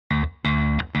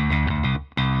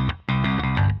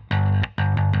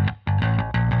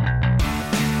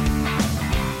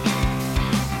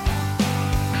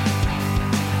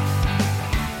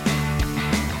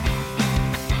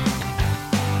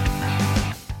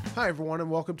Hi, everyone, and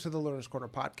welcome to the Learner's Corner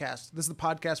podcast. This is the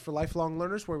podcast for lifelong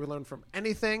learners where we learn from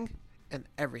anything and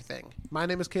everything. My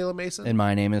name is Caleb Mason. And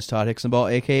my name is Todd Hicksonball,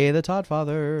 a.k.a. the Todd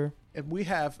Father. And we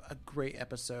have a great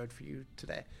episode for you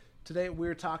today. Today,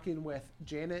 we're talking with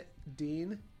Janet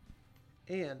Dean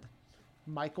and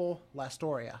Michael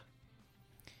Lastoria.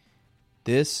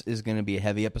 This is going to be a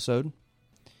heavy episode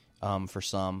for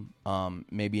some,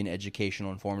 maybe an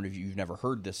educational, informative. You've never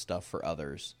heard this stuff for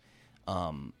others.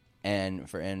 And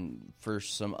for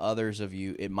some others of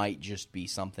you, it might just be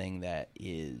something that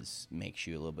makes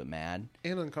you a little bit mad.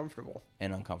 And uncomfortable.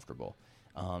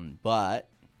 But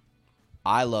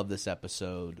I love this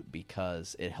episode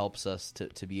because it helps us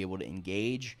to be able to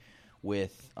engage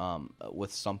with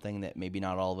something that maybe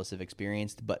not all of us have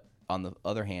experienced, but on the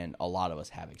other hand, a lot of us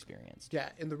have experienced. Yeah,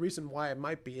 and the reason why it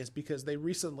might be is because they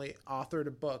recently authored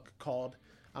a book called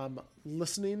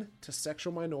Listening to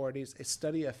Sexual Minorities, a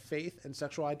study of faith and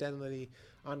sexual identity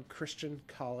on Christian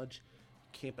college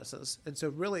campuses. And so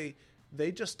really,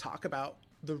 they just talk about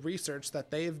the research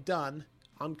that they've done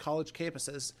on college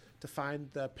campuses to find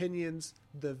the opinions,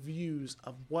 the views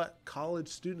of what college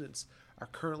students are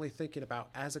currently thinking about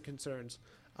as it concerns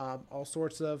all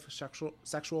sorts of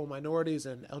sexual minorities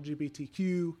and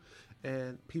LGBTQ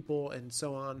and people and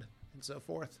so on and so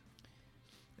forth.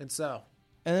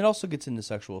 And it also gets into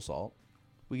sexual assault.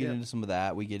 We get into some of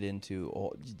that. We get into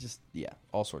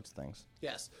all sorts of things.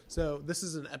 Yes. So this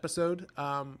is an episode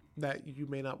that you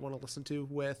may not want to listen to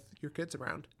with your kids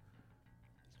around.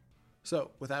 So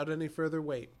without any further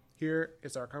wait, here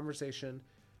is our conversation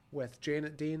with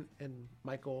Janet Dean and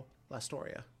Michael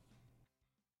Lastoria.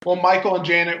 Well, Michael and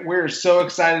Janet, we're so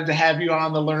excited to have you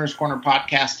on the Learner's Corner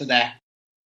podcast today.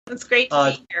 It's great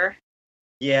to be here.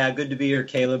 Yeah, good to be here,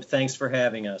 Caleb. Thanks for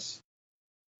having us.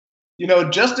 You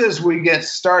know, just as we get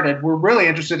started, we're really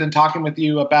interested in talking with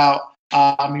you about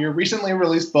your recently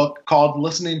released book called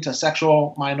Listening to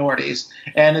Sexual Minorities.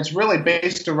 And it's really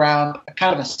based around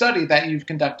kind of a study that you've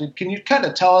conducted. Can you kind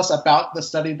of tell us about the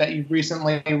study that you've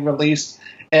recently released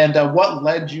and what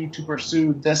led you to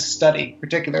pursue this study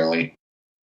particularly?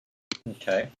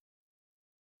 Okay.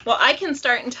 Well, I can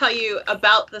start and tell you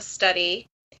about the study.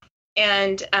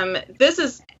 And this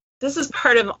is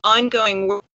part of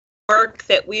ongoing work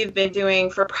that we've been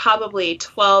doing for probably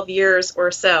 12 years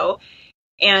or so.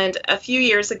 And a few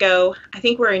years ago, I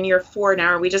think we're in year 4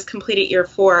 now, or we just completed year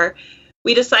 4,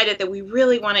 we decided that we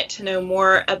really wanted to know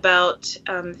more about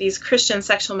these Christian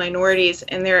sexual minorities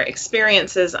and their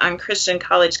experiences on Christian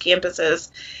college campuses.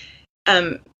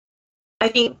 I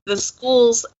think the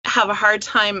schools have a hard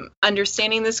time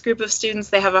understanding this group of students.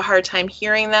 They have a hard time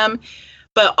hearing them.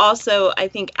 But also, I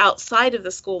think outside of the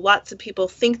school, lots of people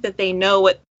think that they know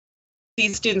what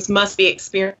these students must be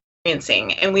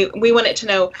experiencing. And we wanted to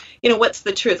know, what's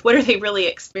the truth? What are they really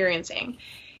experiencing?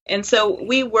 And so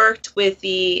we worked with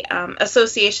the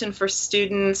Association for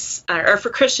Students, or for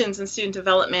Christians in Student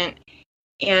Development,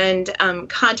 and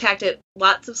contacted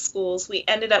lots of schools. We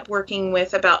ended up working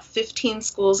with about 15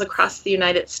 schools across the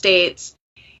United States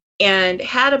and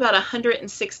had about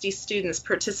 160 students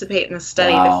participate in the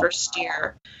study the first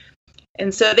year.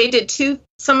 And so they did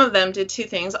some of them did two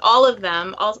things. All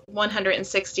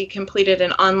 160 completed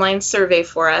an online survey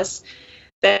for us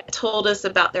that told us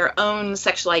about their own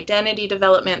sexual identity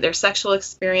development, their sexual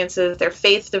experiences, their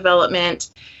faith development,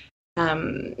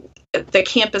 the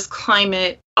campus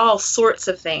climate, all sorts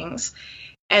of things.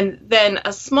 And then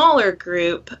a smaller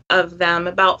group of them,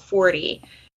 about 40,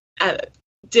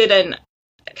 did an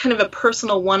kind of a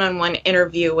personal one-on-one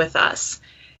interview with us,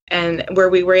 and where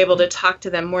we were able to talk to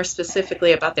them more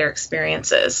specifically about their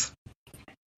experiences.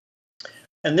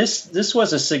 And this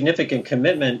was a significant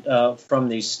commitment from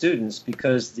these students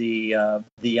because the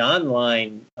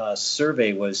online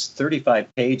survey was 35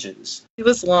 pages. It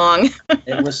was long.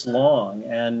 It was long,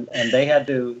 and they had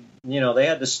to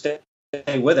stay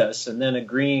with us, and then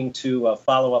agreeing to a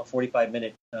follow-up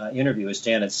 45-minute interview, as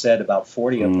Janet said, about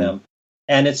 40 of them.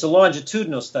 And it's a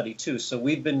longitudinal study too, so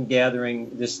we've been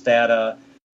gathering this data.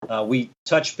 We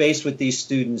touch base with these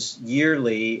students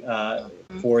yearly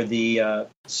for the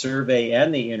survey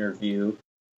and the interview,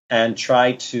 and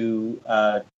try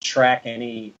to track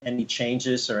any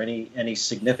changes or any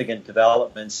significant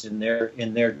developments in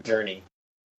their journey.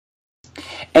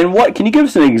 And can you give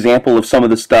us an example of some of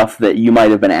the stuff that you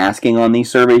might have been asking on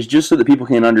these surveys, just so that people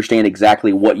can understand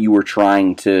exactly what you were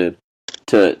trying to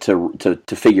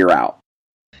figure out?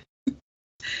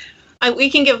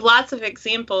 We can give lots of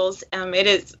examples. It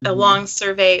is a long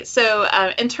survey. So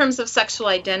in terms of sexual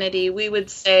identity, we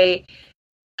would say,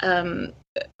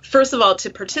 first of all, to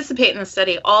participate in the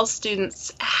study, all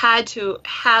students had to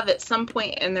have at some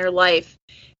point in their life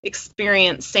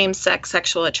experience same-sex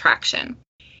sexual attraction.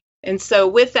 And so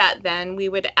with that, then we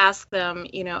would ask them,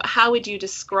 how would you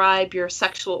describe your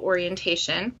sexual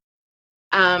orientation?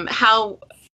 How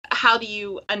do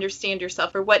you understand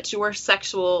yourself, or what's your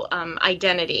sexual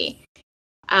identity?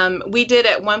 We did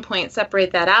at one point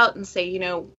separate that out and say,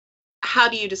 how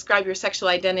do you describe your sexual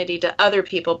identity to other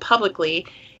people publicly,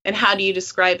 and how do you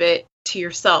describe it to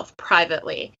yourself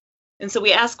privately? And so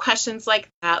we asked questions like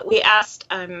that. We asked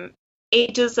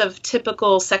ages of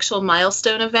typical sexual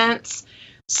milestone events.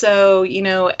 So,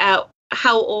 at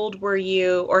how old were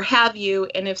you, or have you,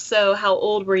 and if so, how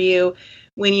old were you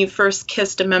when you first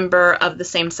kissed a member of the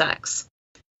same sex?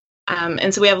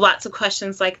 And so we have lots of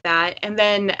questions like that. And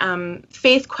then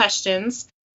faith questions.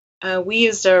 We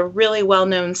used a really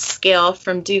well-known scale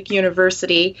from Duke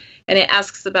University, and it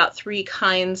asks about 3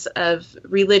 kinds of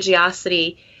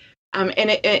religiosity. And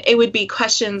it would be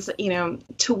questions,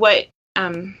 to what,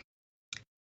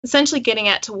 essentially getting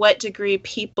at to what degree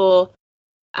people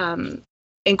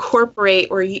incorporate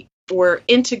or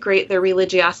integrate their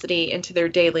religiosity into their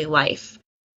daily life.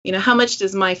 How much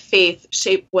does my faith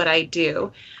shape what I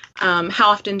do? How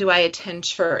often do I attend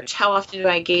church? How often do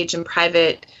I engage in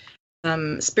private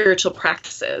spiritual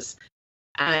practices?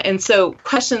 And so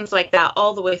questions like that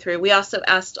all the way through. We also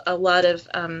asked a lot of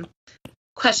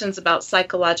questions about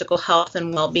psychological health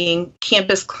and well-being,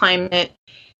 campus climate.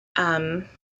 How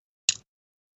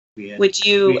would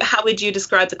you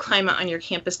describe the climate on your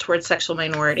campus towards sexual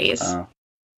minorities?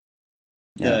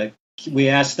 We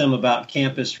asked them about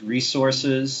campus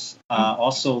resources,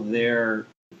 also their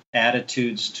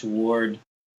attitudes toward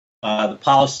the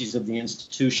policies of the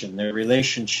institution, their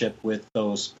relationship with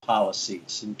those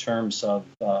policies in terms of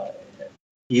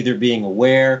either being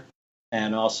aware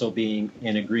and also being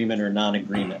in agreement or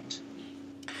non-agreement.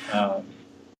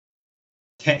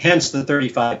 Hence the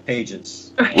 35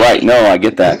 pages. Right. No, I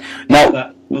get that. Now,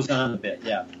 that goes on a bit,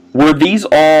 yeah. Were these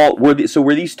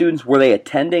students, were they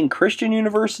attending Christian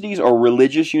universities or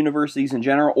religious universities in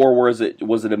general, or was it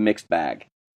a mixed bag?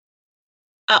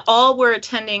 All were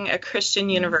attending a Christian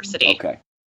university.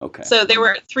 Okay. So there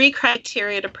were 3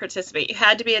 criteria to participate. You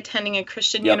had to be attending a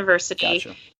Christian university.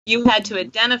 Gotcha. You had to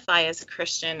identify as a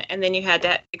Christian, and then you had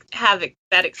to have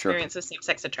that experience of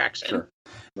same-sex attraction. Sure.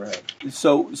 Right.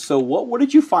 So what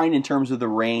did you find in terms of the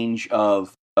range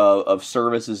of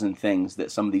services and things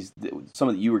that some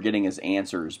that you were getting as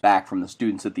answers back from the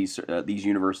students that these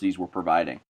universities were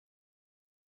providing?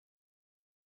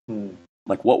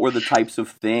 Like, what were the types of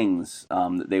things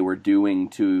that they were doing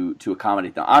to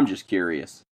accommodate them? I'm just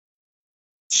curious.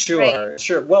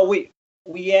 Sure. Well,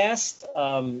 we asked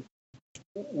them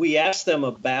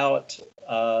about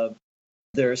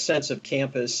their sense of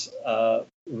campus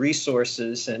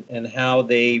resources and how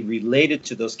they related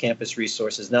to those campus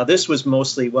resources. Now, this was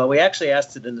mostly, we actually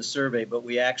asked it in the survey, but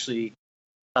we actually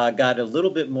got a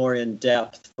little bit more in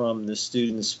depth from the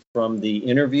students from the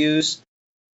interviews,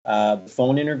 the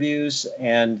phone interviews,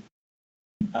 and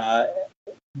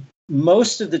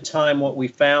most of the time what we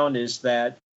found is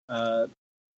that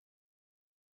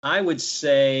I would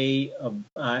say,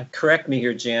 correct me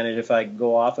here, Janet, if I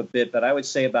go off a bit, but I would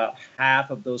say about half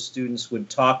of those students would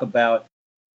talk about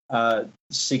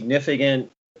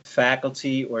significant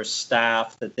faculty or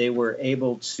staff that they were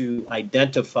able to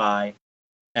identify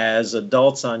as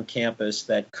adults on campus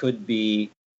that could be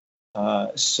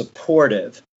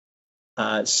supportive.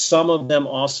 Some of them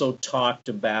also talked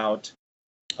about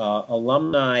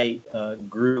alumni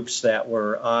groups that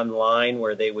were online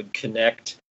where they would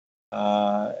connect,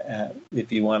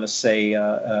 if you want to say,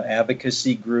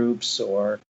 advocacy groups,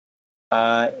 or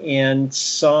and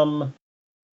some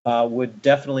would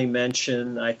definitely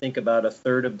mention, I think about a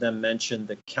third of them mentioned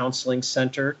the counseling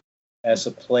center as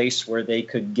a place where they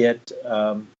could get,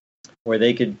 where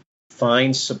they could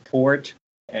find support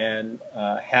and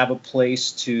have a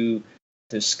place to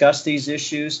discuss these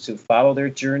issues, to follow their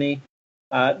journey.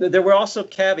 There were also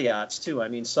caveats too. I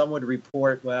mean, some would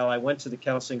report, well, I went to the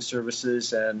counseling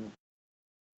services and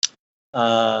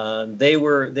they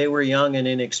were young and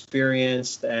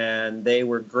inexperienced, and they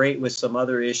were great with some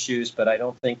other issues, but I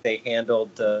don't think they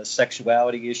handled the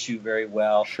sexuality issue very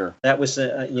well. Sure. That was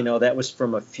that was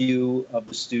from a few of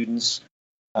the students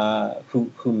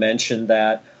who mentioned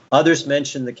that. Others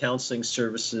mentioned the counseling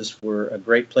services were a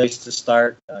great place to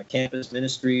start. Campus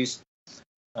ministries.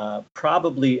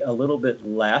 Probably a little bit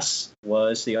less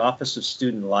was the Office of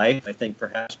Student Life. I think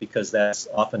perhaps because that's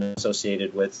often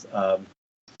associated with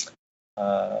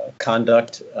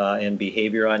conduct and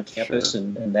behavior on campus, Sure.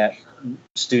 and that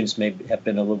students may have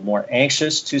been a little more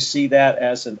anxious to see that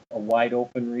as a wide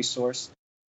open resource.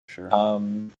 Sure.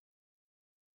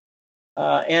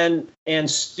 and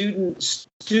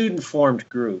student formed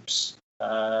groups.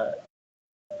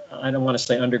 I don't want to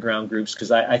say underground groups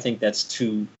because I think that's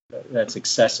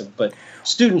excessive. But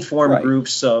student formed Right.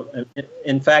 groups. So,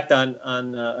 in fact,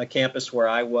 on a campus where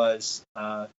I was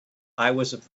a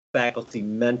faculty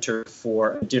mentor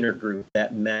for a dinner group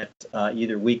that met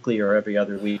either weekly or every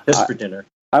other week, just for dinner.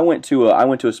 I went to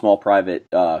a small private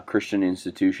Christian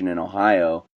institution in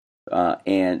Ohio,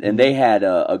 and they had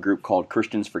a group called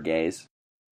Christians for Gays.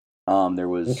 It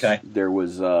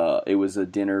was a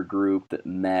dinner group that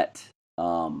met.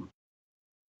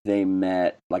 They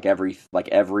met like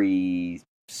every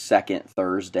second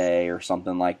Thursday or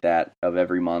something like that of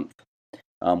every month,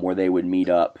 where they would meet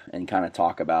up and kind of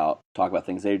talk about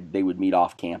things. They would meet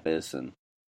off campus and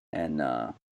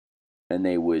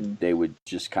they would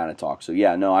just kind of talk. So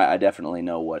yeah, no, I definitely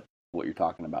know what you're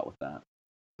talking about with that.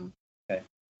 Okay.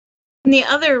 And the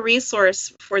other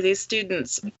resource for these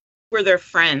students were their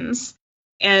friends,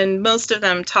 and most of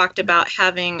them talked about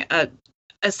having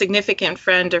a significant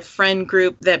friend or friend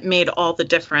group that made all the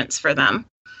difference for them.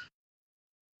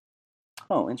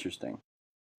 Oh, interesting.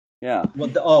 Yeah.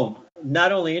 Well,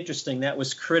 not only interesting, that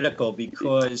was critical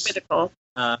because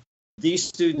these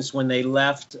students, when they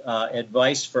left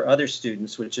advice for other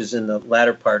students, which is in the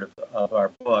latter part of our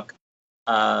book,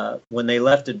 when they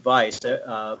left advice,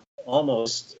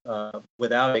 almost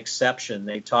without exception,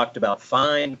 they talked about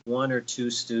find one or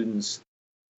two students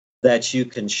that you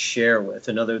can share with.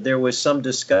 There was some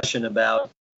discussion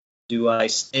about, do I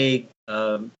stay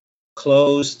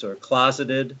closed or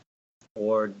closeted,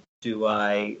 or do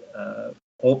I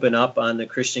open up on the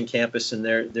Christian campus? And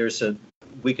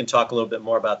we can talk a little bit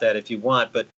more about that if you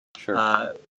want, but sure.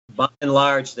 By and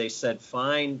large, they said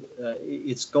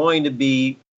it's going to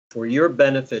be for your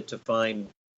benefit to find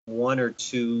one or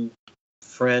two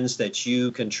friends that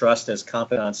you can trust as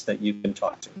confidants that you can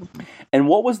talk to. And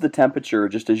what was the temperature,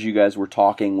 just as you guys were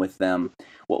talking with them,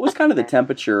 what was kind of the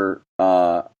temperature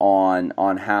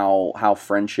on how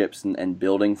friendships and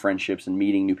building friendships and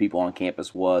meeting new people on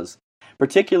campus was,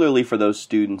 particularly for those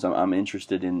students? I'm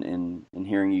interested in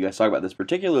hearing you guys talk about this,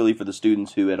 particularly for the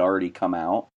students who had already come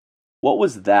out. What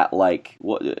was that like?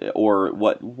 What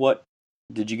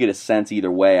did you get a sense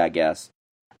either way, I guess,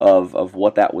 of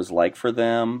what that was like for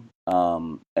them,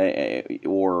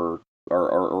 or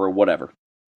whatever?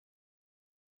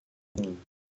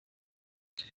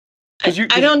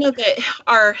 I don't know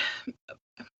that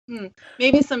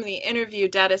maybe some of the interview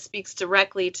data speaks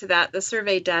directly to that. The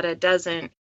survey data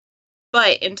doesn't.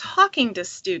 But in talking to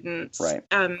students, right.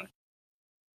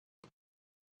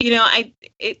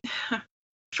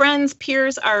 Friends,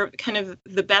 peers are kind of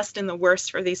the best and the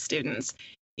worst for these students.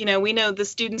 We know the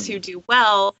students who do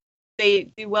well,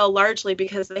 they do well largely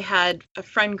because they had a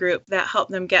friend group that helped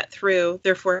them get through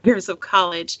their 4 years of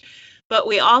college. But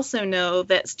we also know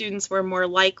that students were more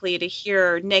likely to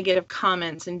hear negative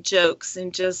comments and jokes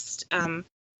and just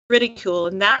ridicule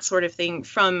and that sort of thing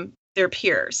from their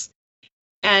peers.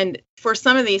 And for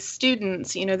some of these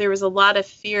students, there was a lot of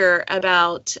fear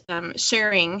about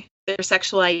sharing their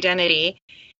sexual identity.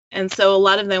 And so a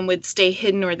lot of them would stay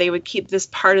hidden, or they would keep this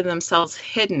part of themselves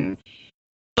hidden.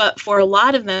 But for a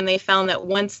lot of them, they found that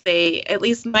once they, at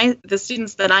least the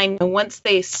students that I know, once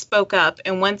they spoke up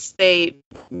and once they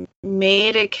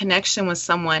made a connection with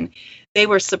someone, they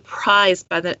were surprised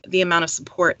by the amount of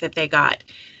support that they got.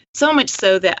 So much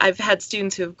so that I've had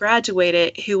students who have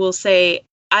graduated who will say,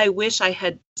 I wish I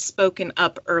had spoken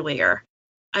up earlier.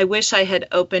 I wish I had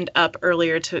opened up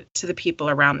earlier to the people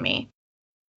around me.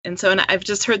 And I've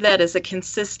just heard that as a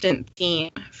consistent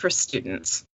theme for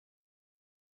students.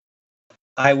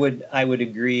 I would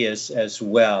agree as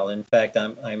well. In fact,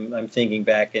 I'm thinking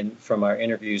back from our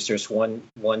interviews. There's one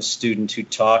student who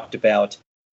talked about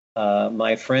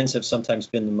my friends have sometimes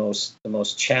been the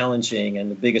most challenging and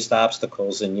the biggest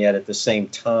obstacles, and yet at the same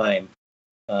time,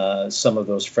 some of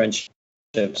those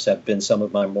friendships have been some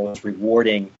of my most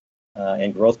rewarding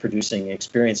and growth-producing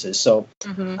experiences. So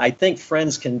I think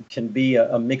friends can be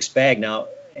a mixed bag. Now,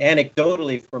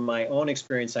 anecdotally, from my own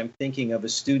experience, I'm thinking of a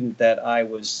student that I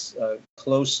was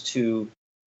close to,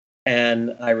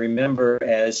 and I remember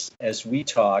as we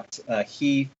talked,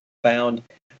 he found,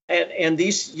 and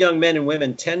these young men and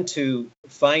women tend to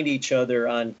find each other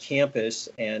on campus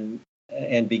and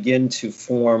begin to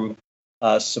form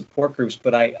support groups.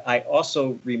 But I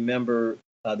also remember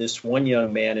this one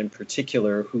young man in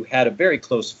particular who had a very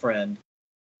close friend.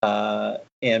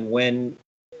 And when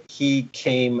he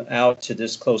came out to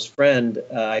this close friend,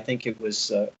 I think it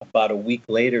was about a week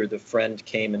later, the friend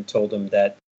came and told him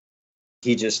that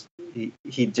he just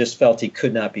felt he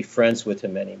could not be friends with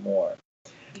him anymore.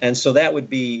 And so that would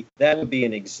be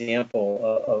an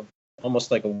example of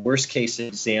almost like a worst case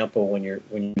example when you're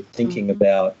thinking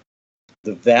about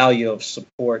the value of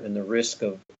support and the risk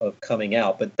of coming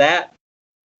out. But that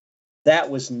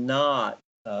was not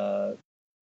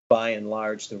by and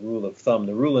large the rule of thumb.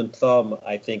 The rule of thumb,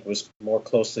 I think, was more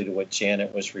closely to what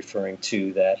Janet was referring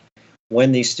to, that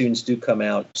when these students do come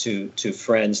out to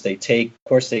friends, they take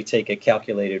a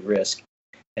calculated risk.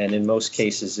 And in most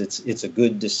cases, it's a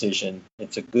good decision,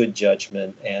 it's a good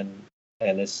judgment, and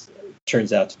it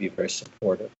turns out to be very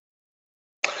supportive.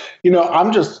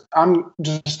 I'm just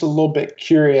a little bit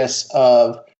curious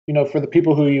of, for the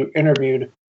people who you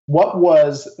interviewed, what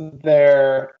was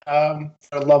their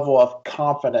level of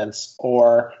confidence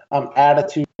or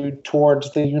attitude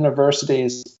towards the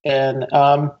universities, and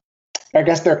I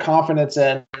guess their confidence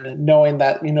in knowing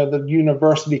that the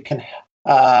university can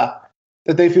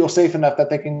that they feel safe enough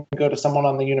that they can go to someone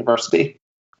on the university.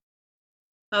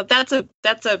 Well, that's a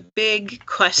big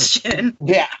question.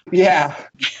 Yeah.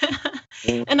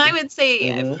 And I would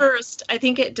say first, I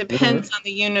think it depends on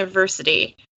the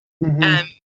university.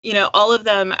 All of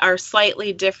them are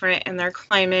slightly different in their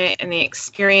climate and the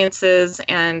experiences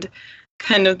and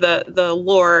kind of the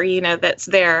lore, that's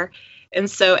there. And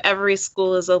so every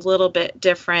school is a little bit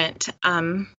different.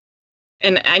 And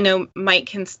I know Mike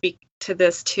can speak to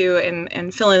this too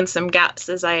and fill in some gaps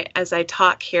as I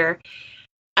talk here.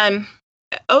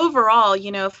 Overall,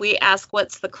 if we ask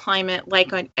what's the climate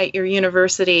like at your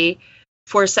university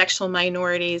for sexual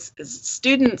minorities,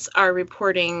 students are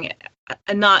reporting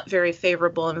a not very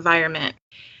favorable environment.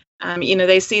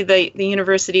 They see the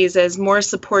universities as more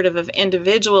supportive of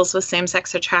individuals with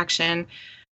same-sex attraction,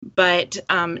 but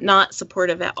not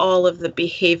supportive at all of the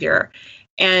behavior.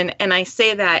 And I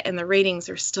say that, and the ratings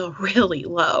are still really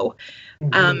low.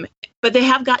 But they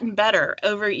have gotten better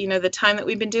over, the time that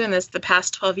we've been doing this, the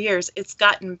past 12 years. It's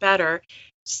gotten better.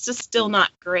 It's just still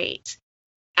not great.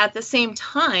 At the same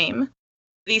time,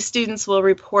 these students will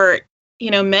report,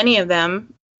 many of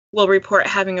them will report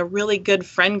having a really good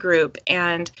friend group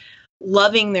and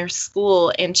loving their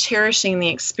school and cherishing the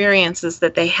experiences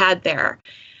that they had there.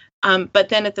 But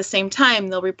then at the same time,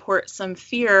 they'll report some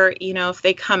fear, if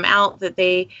they come out, that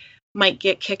they might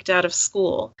get kicked out of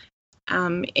school.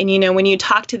 And when you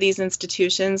talk to these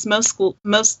institutions, most of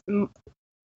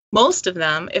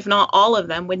them, if not all of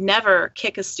them, would never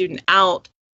kick a student out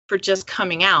for just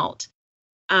coming out.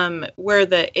 Where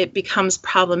it becomes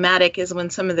problematic is when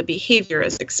some of the behavior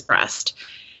is expressed.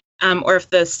 Or if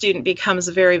the student becomes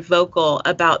very vocal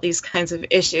about these kinds of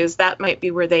issues, that might be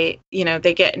where they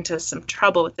get into some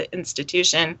trouble with the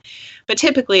institution. But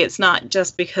typically it's not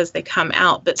just because they come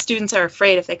out, but students are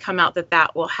afraid if they come out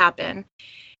that will happen.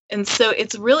 And so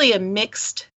it's really a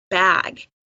mixed bag.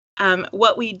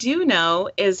 What we do know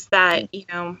is that,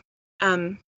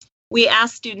 we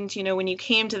asked students, when you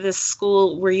came to this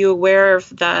school, were you aware of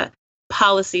the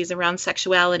policies around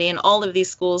sexuality? And all of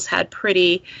these schools had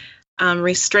pretty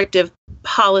restrictive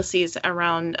policies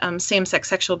around same-sex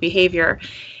sexual behavior.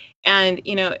 And,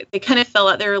 they kind of fell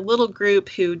out. There were a little group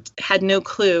who had no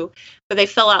clue, but they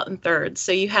fell out in thirds.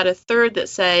 So you had a third that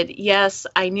said, yes,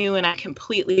 I knew and I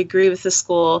completely agree with the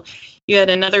school. You had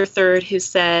another third who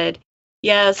said,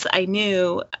 yes, I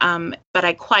knew, but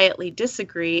I quietly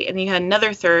disagree. And you had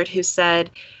another third who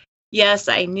said, yes,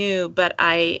 I knew, but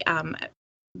I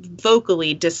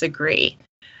vocally disagree.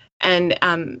 And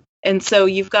so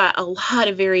you've got a lot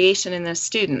of variation in those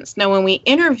students. Now, when we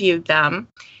interviewed them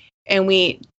and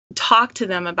we talked to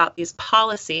them about these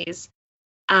policies,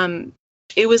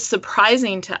 it was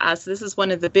surprising to us. This is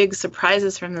one of the big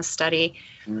surprises from the study,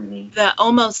 that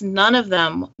almost none of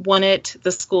them wanted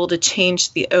the school to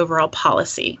change the overall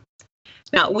policy.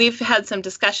 Now, we've had some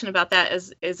discussion about that.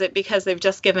 Is it because they've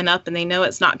just given up and they know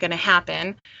it's not going to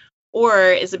happen?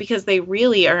 Or is it because they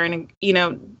really are,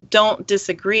 don't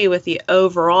disagree with the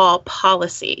overall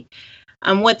policy?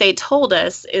 What they told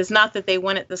us is not that they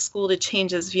wanted the school to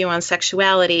change its view on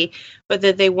sexuality, but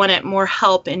that they wanted more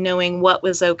help in knowing what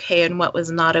was okay and what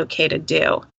was not okay to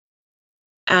do.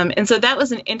 And so that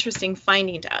was an interesting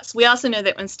finding to us. We also know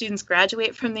that when students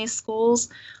graduate from these schools,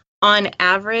 on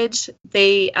average,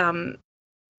 they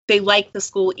like the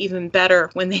school even better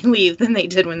when they leave than they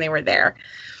did when they were there.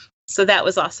 So that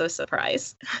was also a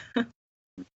surprise.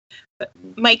 But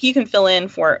Mike, you can fill in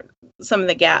for some of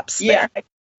the gaps there.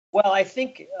 Well, I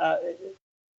think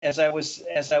as I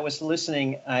was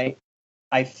listening,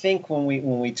 I think when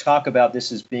we talk about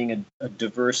this as being a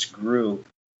diverse group,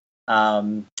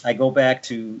 I go back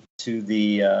to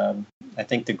the I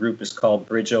think the group is called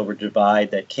Bridge Over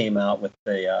Divide, that came out with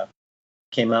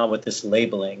came out with this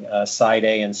labeling, side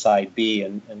A and side B,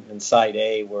 and side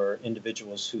A were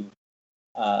individuals who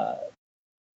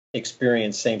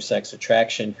experienced same-sex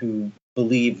attraction, who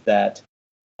believe that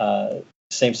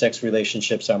same-sex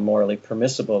relationships are morally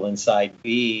permissible, and side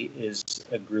B is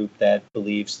a group that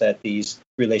believes that these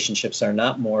relationships are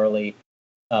not morally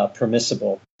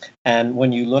permissible. And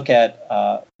when you look at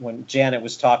when Janet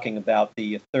was talking about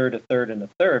the third, and a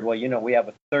third, well, we have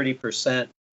a 30%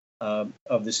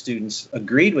 of the students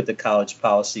agreed with the college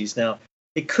policies. Now,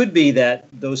 it could be that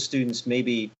those students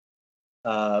maybe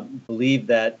believe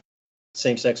that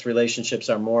same-sex relationships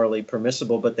are morally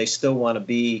permissible, but they still want to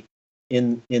be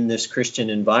in this Christian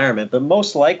environment. But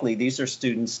most likely, these are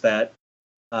students that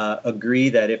agree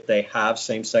that if they have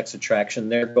same-sex attraction,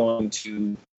 they're going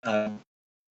to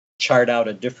chart out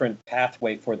a different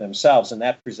pathway for themselves, and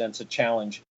that presents a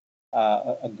challenge,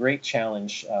 a great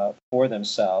challenge for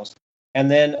themselves.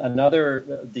 And then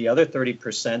the other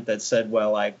 30% that said,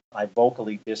 well, I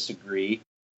vocally disagree,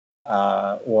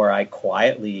 or I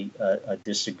quietly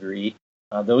disagree.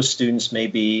 Those students may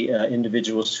be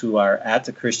individuals who are at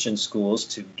the Christian schools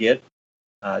to get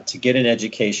an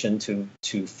education,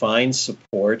 to find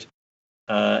support,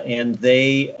 and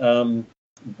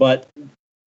but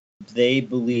they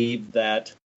believe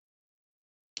that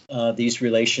these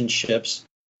relationships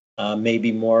may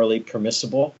be morally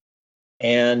permissible,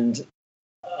 and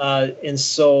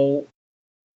so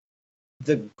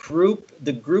the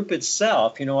group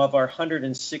itself, of our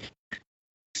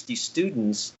 160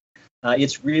 students,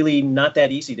 it's really not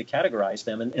that easy to categorize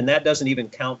them, and that doesn't even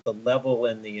count the level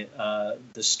and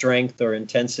the strength or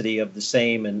intensity of the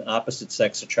same and opposite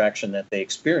sex attraction that they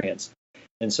experience,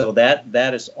 and so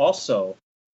that is also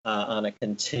on a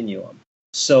continuum.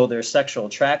 So their sexual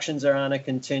attractions are on a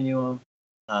continuum.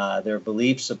 Their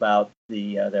beliefs about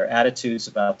their attitudes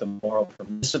about the moral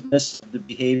permissiveness of the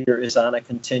behavior is on a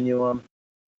continuum,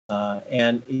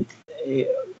 and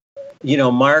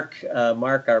Mark,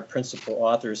 our principal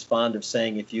author, is fond of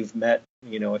saying, if you've met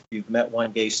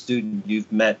one gay student,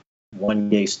 you've met one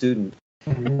gay student,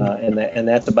 and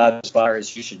that's about as far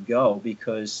as you should go,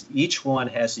 because each one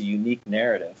has a unique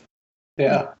narrative.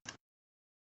 Yeah.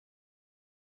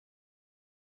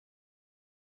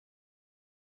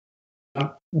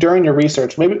 During your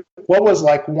research, maybe what was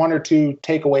like one or two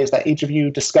takeaways that each of you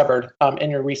discovered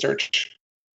in your research?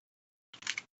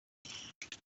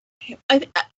 I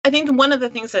think one of the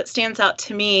things that stands out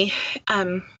to me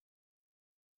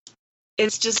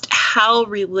is just how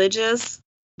religious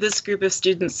this group of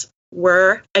students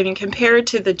were. I mean, compared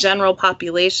to the general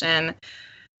population,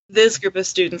 this group of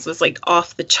students was like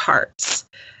off the charts.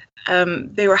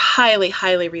 They were highly,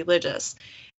 highly religious.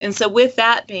 And so with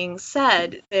that being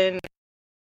said, then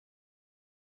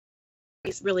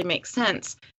it really makes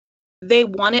sense. They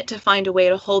wanted to find a way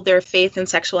to hold their faith and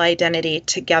sexual identity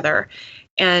together.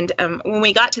 And when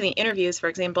we got to the interviews, for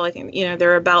example, I think, there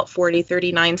were about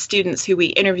 39 students who we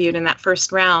interviewed in that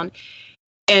first round,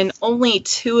 and only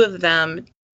 2 of them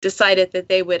decided that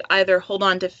they would either hold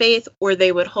on to faith or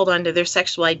they would hold on to their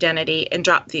sexual identity and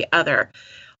drop the other.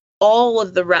 All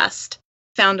of the rest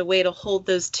found a way to hold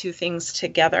those 2 things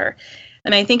together.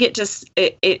 And I think it just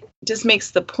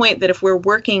makes the point that if we're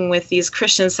working with these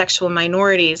Christian sexual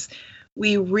minorities,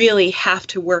 we really have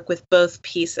to work with both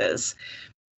pieces.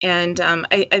 And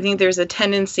I think there's a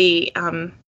tendency,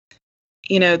 that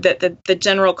the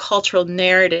general cultural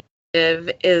narrative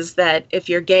is that if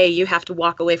you're gay, you have to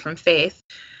walk away from faith.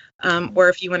 Or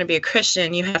if you want to be a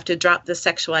Christian, you have to drop the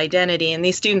sexual identity. And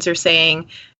these students are saying,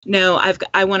 no,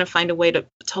 I want to find a way to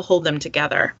hold them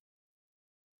together.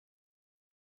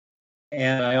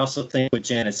 And I also think what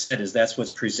Janet said is that's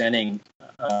what's presenting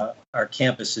our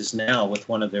campuses now with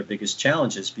one of their biggest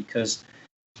challenges, because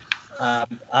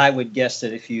I would guess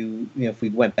that if we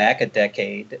went back a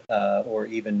decade or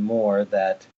even more,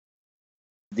 that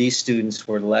these students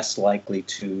were less likely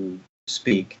to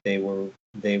speak. They were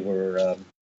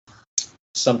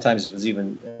sometimes it was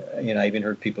even, I even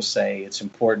heard people say it's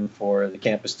important for the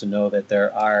campus to know that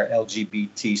there are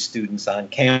LGBT students on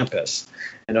campus.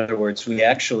 In other words, we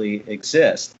actually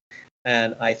exist.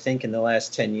 And I think in the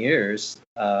last 10 years,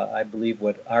 I believe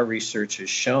what our research has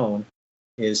shown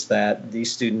is that these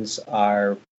students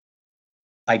are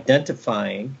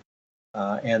identifying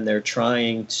and they're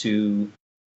trying to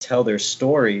tell their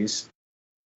stories,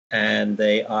 and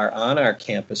they are on our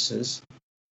campuses.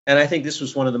 And I think this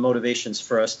was one of the motivations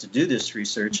for us to do this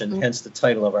research, and hence the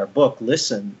title of our book,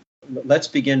 Listen. Let's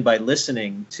begin by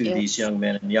listening to these young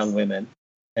men and young women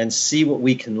and see what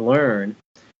we can learn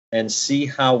and see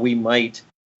how we might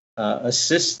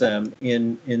assist them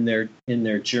in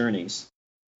their journeys.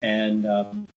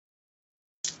 And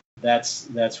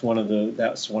that's one of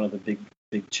the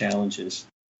big challenges.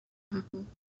 Mm-hmm.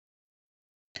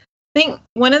 I think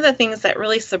one of the things that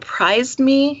really surprised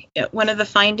me, one of the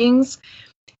findings,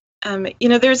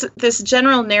 there's this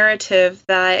general narrative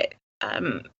that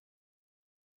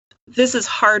this is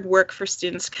hard work for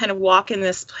students to kind of walk in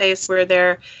this place where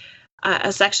they're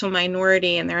a sexual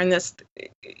minority and they're in this,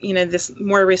 this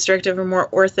more restrictive or more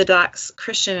orthodox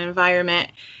Christian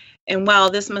environment. And wow,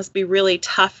 this must be really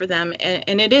tough for them.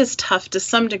 And it is tough to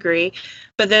some degree.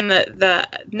 But then the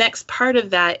next part of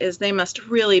that is they must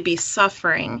really be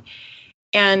suffering.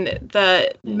 And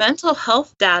the mental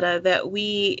health data that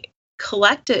we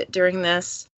collected during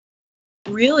this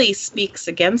really speaks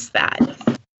against that.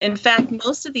 In fact,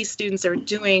 most of these students are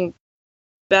doing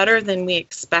better than we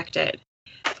expected.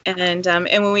 And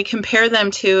when we compare them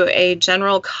to a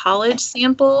general college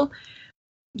sample,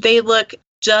 they look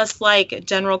just like a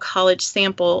general college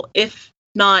sample, if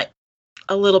not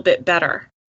a little bit better.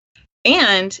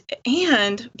 And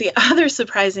the other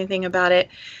surprising thing about it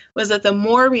was that the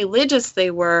more religious they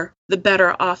were, the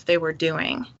better off they were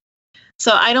doing.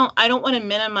 So I don't want to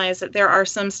minimize that there are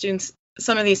some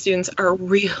of these students are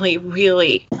really,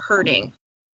 really hurting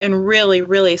and really,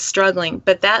 really struggling,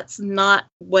 but that's not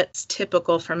what's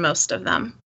typical for most of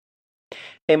them.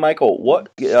 Hey, Michael, what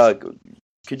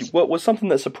was something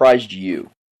that surprised you?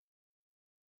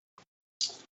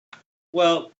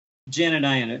 Well, Jan and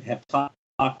I have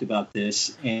talked about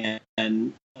this, and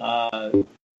I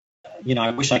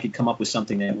wish I could come up with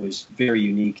something that was very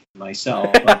unique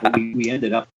myself. But we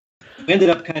ended up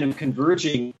kind of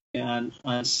converging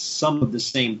on some of the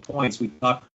same points. We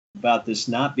talked about this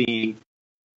not being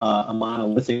a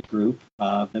monolithic group,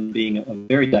 them being a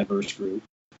very diverse group.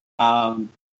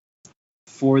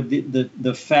 For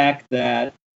the fact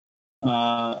that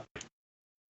I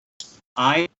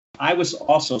was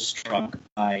also struck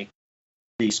by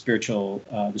the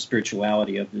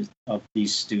spirituality of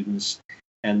these students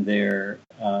and their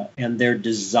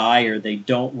desire. They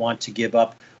don't want to give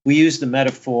up. We use the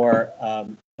metaphor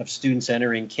of students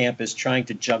entering campus trying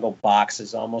to juggle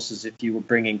boxes, almost as if you were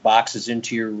bringing boxes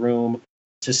into your room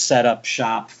to set up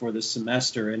shop for the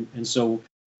semester. And so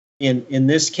in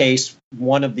this case,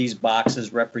 one of these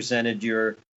boxes represented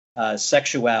your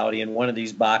sexuality, and one of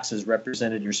these boxes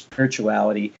represented your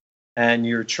spirituality. And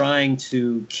you're trying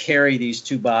to carry these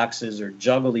two boxes or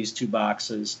juggle these two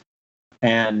boxes.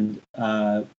 And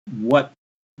what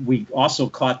we also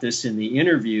caught this in the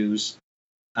interviews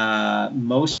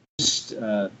most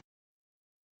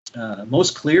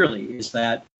clearly is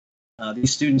that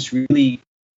these students really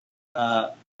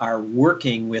are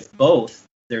working with both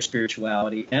their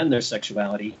spirituality and their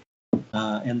sexuality,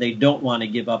 and they don't want to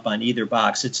give up on either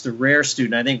box. It's the rare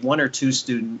student. I think one or two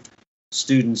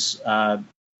students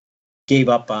gave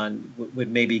up on, would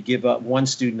maybe give up. One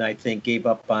student, I think, gave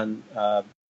up on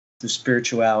the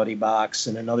spirituality box,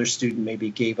 and another student maybe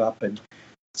gave up and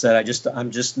said, I'm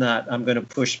going to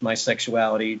push my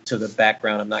sexuality to the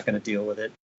background. I'm not going to deal with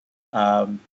it.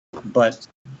 But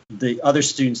the other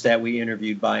students that we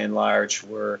interviewed, by and large,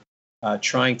 were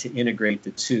trying to integrate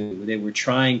the two. They were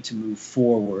trying to move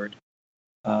forward,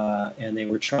 and they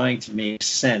were trying to make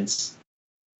sense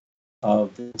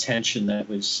of the tension that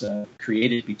was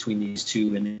created between these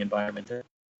two in the environment that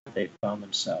they found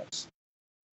themselves.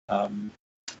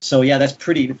 So yeah, that's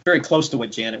very close to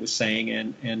what Janet was saying.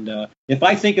 And if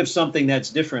I think of something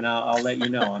that's different, I'll let you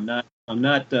know. I'm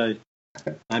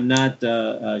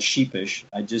not sheepish.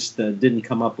 I just didn't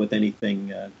come up with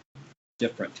anything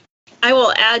different. I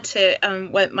will add to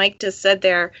what Mike just said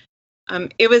there.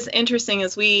 It was interesting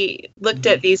as we looked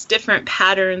at these different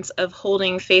patterns of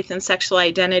holding faith and sexual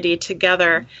identity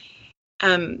together.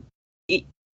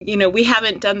 We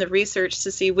haven't done the research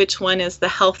to see which one is the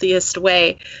healthiest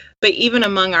way, but even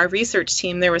among our research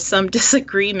team, there was some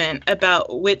disagreement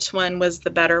about which one was the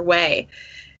better way.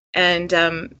 And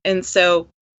so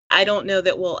I don't know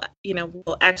that we'll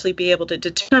actually be able to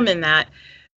determine that,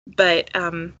 but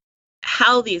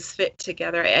how these fit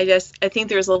together, I think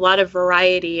there's a lot of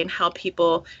variety in how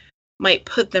people might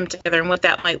put them together and what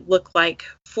that might look like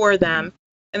for them.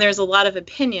 And there's a lot of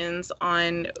opinions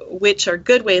on which are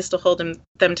good ways to hold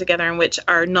them together and which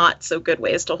are not so good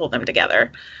ways to hold them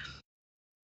together.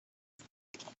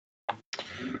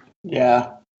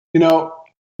 Yeah.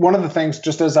 One of the things,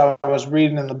 just as I was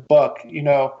reading in the book,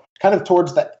 kind of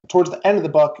towards the end of the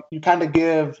book, you kind of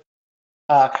give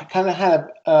have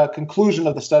a conclusion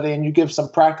of the study, and you give some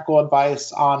practical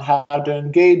advice on how to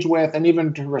engage with and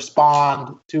even to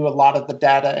respond to a lot of the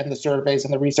data and the surveys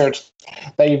and the research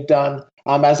that you've done.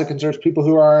 as it concerns people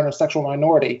who are in a sexual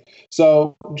minority.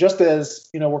 So just as,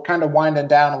 we're kind of winding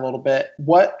down a little bit,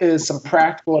 what is some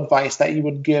practical advice that you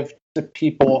would give to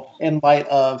people in light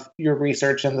of your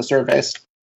research and the surveys?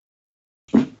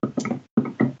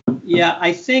 Yeah,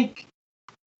 I think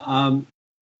I'm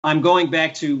going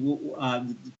back to,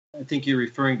 I think you're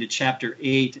referring to Chapter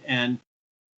 8, and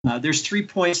there's 3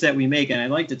 points that we make, and I'd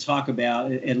like to talk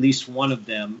about at least one of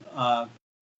them.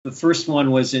 The first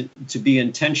one was to be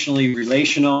intentionally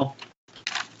relational,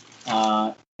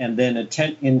 and then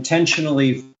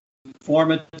intentionally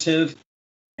formative,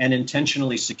 and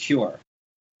intentionally secure.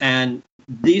 And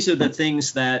these are the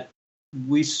things that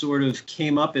we sort of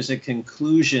came up as a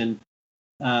conclusion,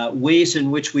 ways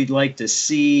in which we'd like to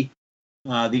see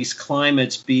these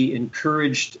climates be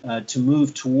encouraged to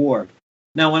move toward.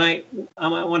 Now, when I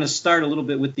want to start a little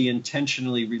bit with the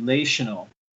intentionally relational,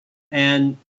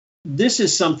 and this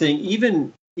is something,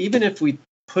 even if we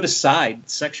put aside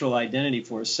sexual identity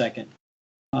for a second,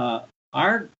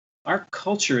 our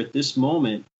culture at this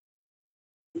moment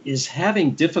is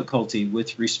having difficulty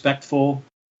with respectful,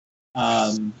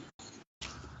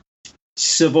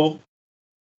 civil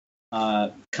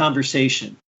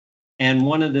conversation. And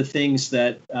one of the things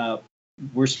that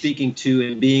we're speaking to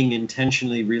in being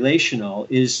intentionally relational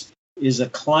is a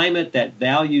climate that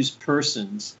values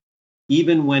persons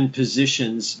even when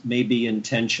positions may be in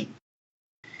tension.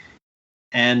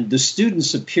 And the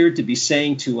students appeared to be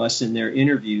saying to us in their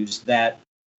interviews that,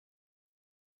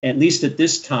 at least at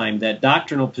this time, that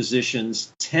doctrinal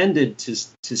positions tended to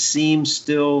seem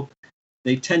still,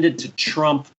 they tended to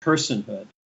trump personhood.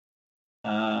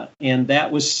 And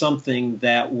that was something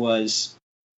that was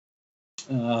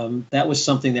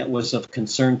of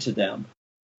concern to them.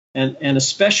 And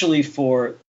especially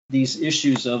for these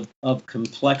issues of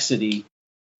complexity,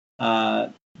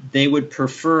 they would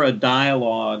prefer a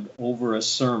dialogue over a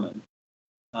sermon.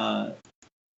 And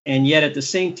yet at the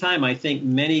same time, I think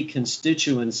many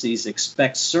constituencies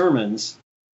expect sermons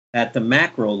at the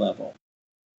macro level.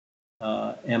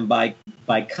 And by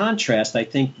contrast, I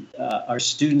think our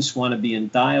students want to be in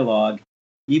dialogue,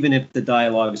 even if the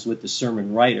dialogue is with the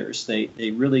sermon writers.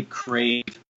 They really crave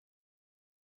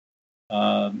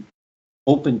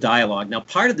open dialogue. Now,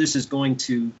 part of this is going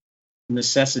to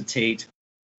necessitate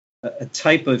a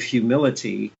type of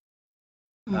humility,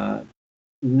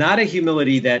 not a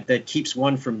humility that keeps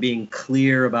one from being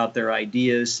clear about their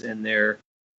ideas and their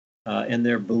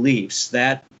beliefs.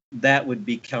 That would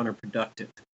be counterproductive.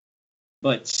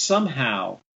 But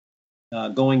somehow,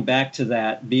 going back to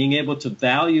that, being able to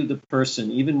value the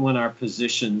person even when our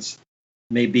positions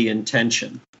may be in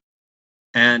tension.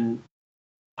 And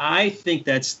I think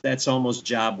that's almost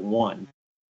job one.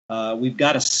 We've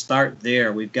got to start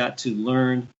there. We've got to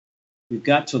learn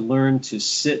to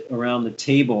sit around the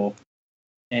table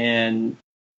and,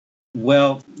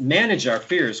 manage our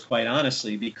fears, quite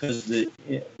honestly, because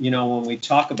when we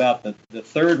talk about the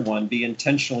third one, be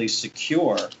intentionally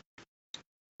secure,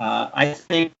 I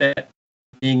think that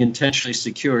being intentionally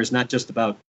secure is not just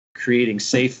about creating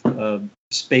safe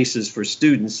spaces for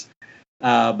students,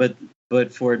 but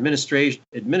for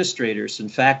administrators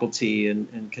and faculty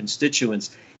and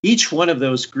constituents. Each one of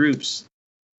those groups,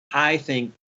 I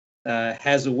think,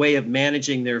 has a way of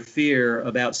managing their fear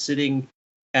about sitting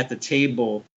at the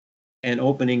table and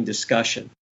opening discussion.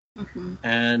 Mm-hmm.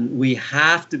 And we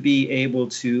have to be able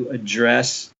to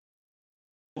address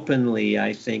openly,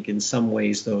 I think, in some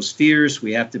ways, those fears.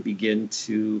 We have to begin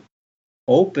to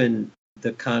open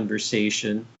the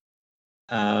conversation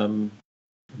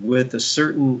with a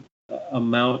certain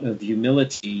amount of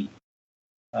humility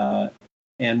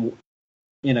and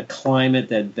in a climate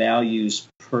that values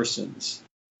persons,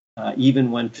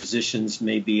 even when positions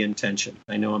may be in tension.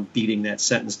 I know I'm beating that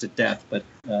sentence to death, but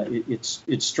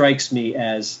it strikes me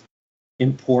as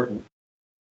important.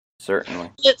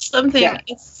 Certainly. It's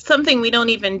something we don't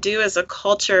even do as a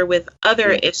culture with other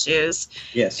issues.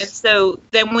 Yes. And so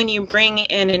then when you bring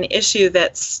in an issue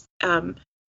that's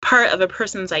part of a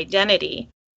person's identity,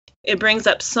 it brings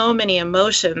up so many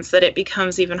emotions that it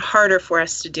becomes even harder for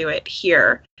us to do it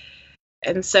here.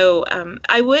 And so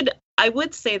I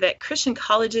would say that Christian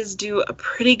colleges do a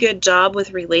pretty good job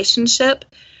with relationship.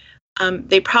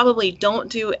 They probably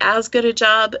don't do as good a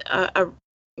job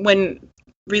when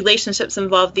relationships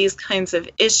involve these kinds of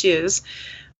issues,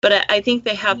 but I think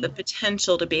they have the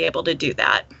potential to be able to do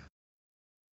that.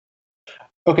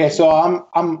 Okay, so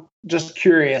I'm just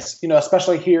curious,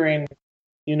 especially hearing,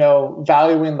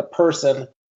 valuing the person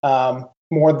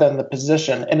more than the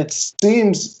position, and it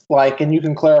seems like, and you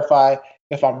can clarify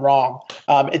if I'm wrong.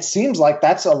 It seems like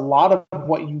that's a lot of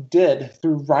what you did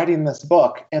through writing this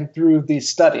book and through these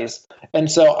studies.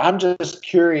 And so I'm just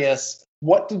curious,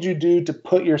 what did you do to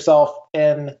put yourself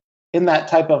in that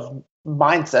type of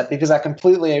mindset? Because I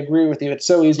completely agree with you. It's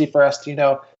so easy for us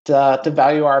to, to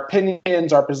value our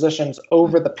opinions, our positions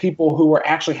over the people who we're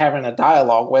actually having a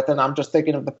dialogue with. And I'm just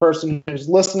thinking of the person who's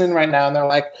listening right now, and they're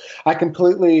like, I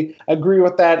completely agree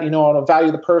with that. I want to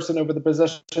value the person over the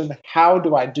position. How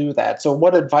do I do that? So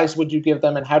what advice would you give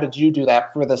them, and how did you do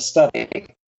that for the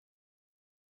study?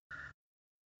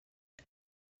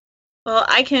 Well,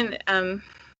 I can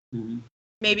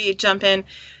maybe jump in.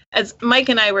 As Mike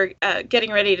and I were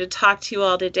getting ready to talk to you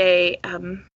all today,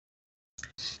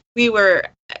 we were,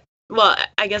 well,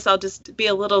 I guess I'll just be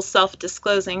a little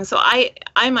self-disclosing. So I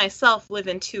myself live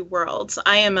in two worlds.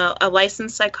 I am a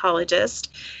licensed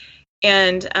psychologist,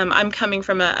 and I'm coming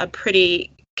from a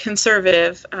pretty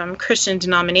conservative Christian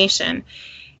denomination.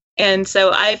 And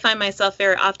so I find myself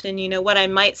very often, what I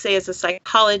might say as a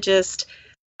psychologist,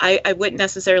 I wouldn't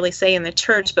necessarily say in the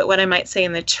church, but what I might say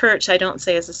in the church, I don't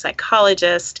say as a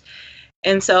psychologist.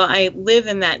 And so I live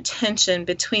in that tension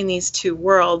between these two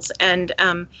worlds. And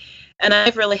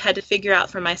I've really had to figure out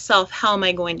for myself, how am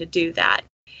I going to do that?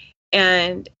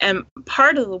 And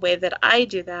part of the way that I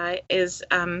do that is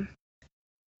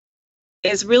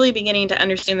really beginning to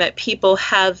understand that people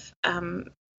have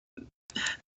the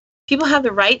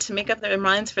right to make up their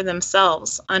minds for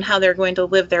themselves on how they're going to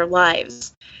live their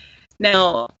lives.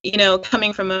 Now,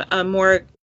 coming from a more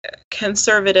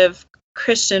conservative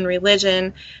Christian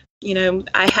religion,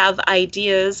 I have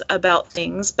ideas about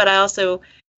things, but I also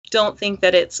don't think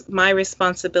that it's my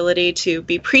responsibility to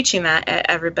be preaching that at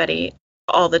everybody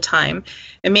all the time.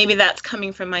 And maybe that's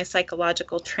coming from my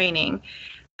psychological training.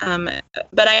 But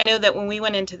I know that when we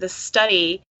went into this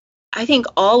study, I think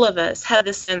all of us had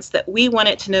the sense that we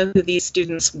wanted to know who these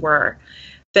students were,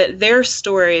 that their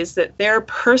stories, that their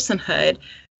personhood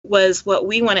was what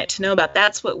we wanted to know about.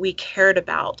 That's what we cared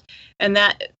about. And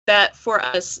that for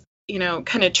us,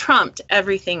 kind of trumped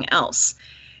everything else.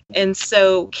 And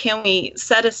so can we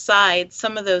set aside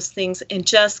some of those things and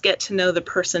just get to know the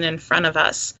person in front of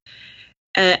us?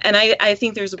 And I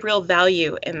think there's a real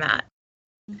value in that.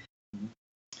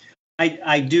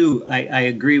 I do. I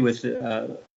agree with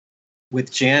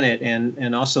Janet,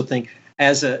 and also think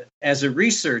as a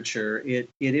researcher, it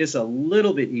is a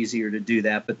little bit easier to do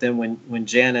that. But then when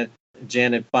Janet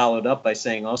followed up by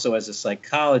saying also as a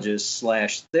psychologist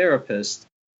 / therapist,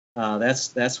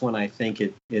 that's when I think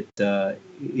it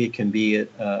can be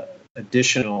an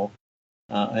additional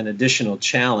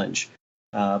challenge.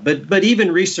 But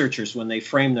even researchers, when they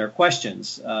frame their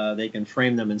questions, they can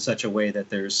frame them in such a way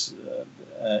that there's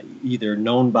either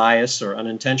known bias or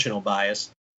unintentional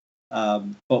bias.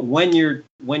 But when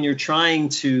you're trying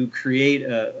to create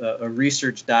a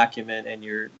research document, and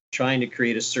you're trying to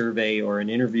create a survey or an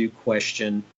interview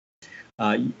question,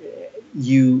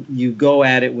 you go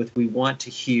at it with, we want to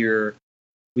hear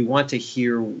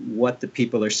what the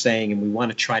people are saying, and we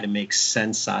want to try to make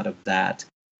sense out of that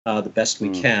the best we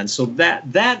can. So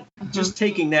that just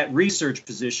taking that research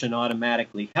position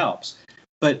automatically helps.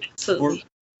 But for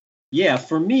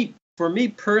me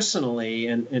personally,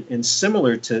 and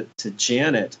similar to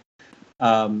Janet,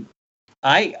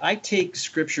 I take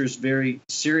scriptures very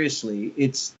seriously.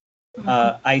 It's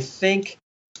I think,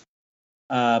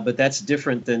 but that's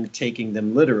different than taking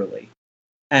them literally.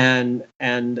 And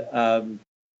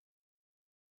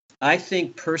I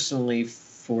think personally,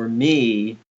 for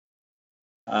me,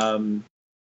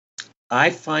 I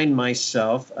find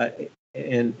myself,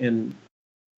 and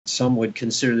some would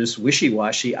consider this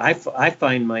wishy-washy, I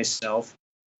find myself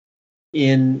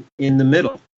in the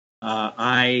middle.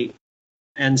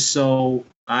 And so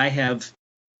I have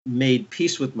made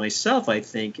peace with myself, I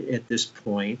think, at this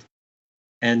point,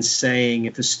 and saying,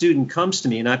 if a student comes to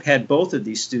me, and I've had both of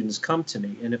these students come to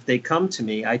me, and if they come to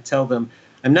me, I tell them,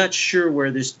 I'm not sure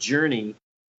where this journey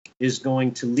is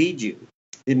going to lead you.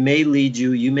 It may lead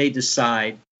you, you may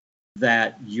decide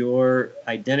that your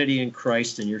identity in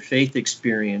Christ and your faith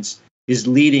experience is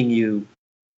leading you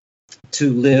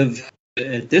to live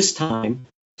at this time,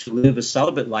 to live a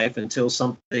celibate life until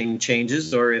something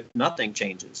changes, or if nothing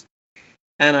changes.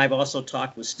 And I've also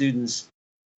talked with students,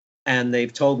 and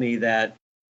they've told me that,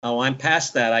 oh, I'm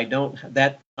past that.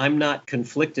 I'm not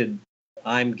conflicted.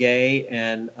 I'm gay,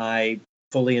 and I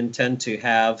fully intend to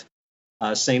have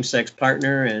a same-sex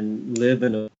partner and live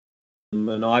in a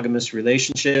monogamous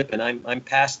relationship, and I'm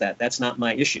past that. That's not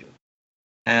my issue.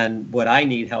 And what I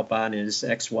need help on is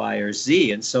X, Y, or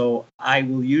Z. And so I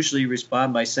will usually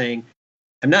respond by saying,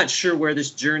 I'm not sure where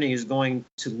this journey is going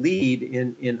to lead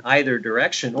in either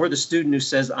direction, or the student who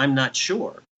says, I'm not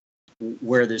sure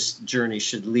where this journey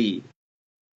should lead.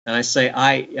 And I say,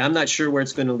 I'm not sure where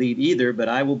it's going to lead either, but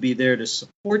I will be there to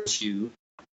support you.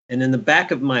 And in the back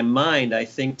of my mind, I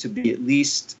think to be at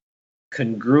least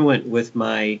congruent with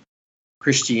my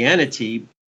Christianity,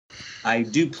 I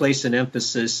do place an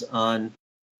emphasis on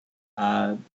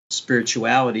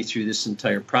spirituality through this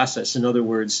entire process. In other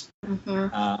words,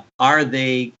 are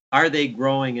they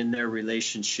growing in their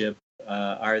relationship?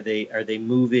 Are they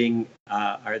moving?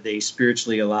 Are they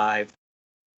spiritually alive?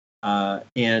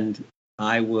 And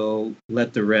I will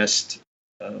let the rest.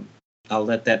 I'll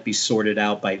let that be sorted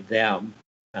out by them,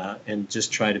 and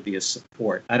just try to be a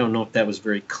support. I don't know if that was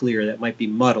very clear. That might be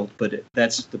muddled, but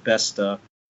that's the best.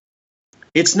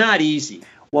 It's not easy.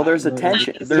 Well, there's a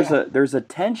tension. There's a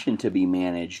tension to be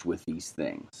managed with these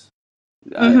things.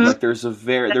 Like there's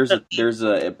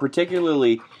a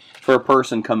particularly for a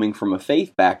person coming from a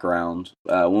faith background.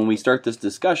 When we start this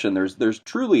discussion, there's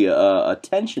truly a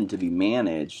tension to be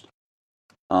managed,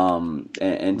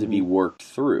 and to be worked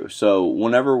through. So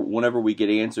whenever we get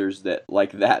answers that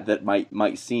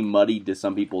might seem muddied to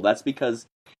some people, that's because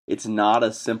it's not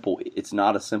a simple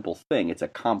thing. It's a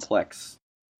complex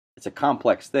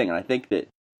thing, and I think that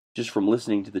just from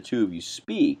listening to the two of you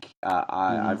speak,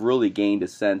 I've really gained a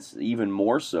sense, even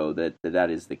more so,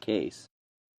 that is the case.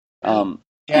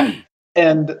 Yeah,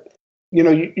 and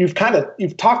you've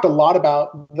talked a lot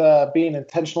about the being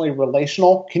intentionally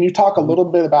relational. Can you talk a little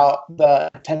bit about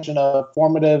the intention of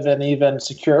formative and even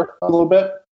secure a little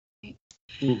bit?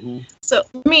 So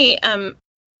let me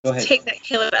take that,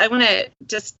 Caleb. I want to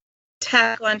just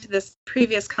tack onto this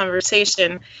previous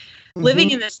conversation.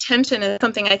 Living in this tension is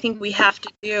something I think we have to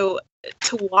do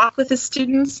to walk with the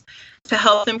students, to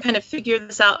help them kind of figure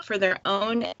this out for their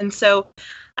own. And so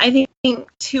I think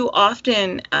too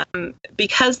often,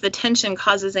 because the tension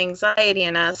causes anxiety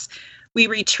in us, we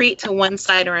retreat to one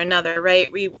side or another,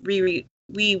 right?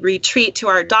 We retreat to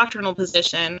our doctrinal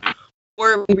position,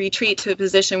 or we retreat to a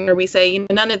position where we say,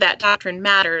 none of that doctrine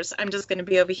matters. I'm just going to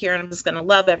be over here and I'm just going to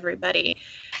love everybody.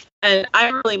 And I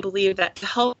really believe that to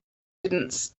help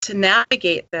students to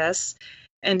navigate this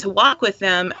and to walk with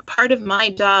them, part of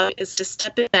my job is to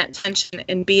step in that tension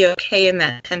and be okay in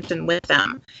that tension with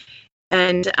them.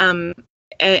 And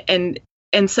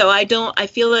so I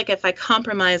feel like if I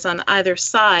compromise on either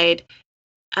side,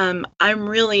 I'm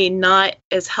really not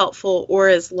as helpful or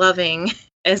as loving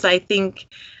as I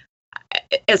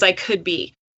could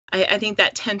be. I think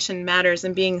that tension matters,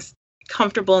 and being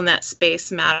comfortable in that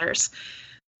space matters.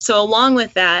 So along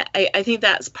with that, I think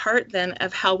that's part then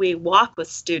of how we walk with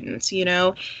students.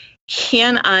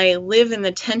 Can I live in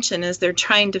the tension as they're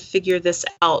trying to figure this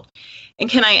out? And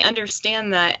can I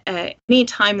understand that any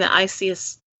time that I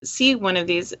see one of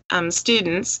these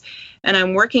students and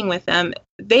I'm working with them,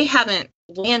 they haven't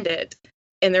landed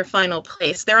in their final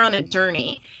place. They're on a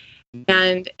journey.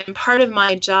 And part of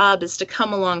my job is to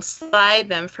come alongside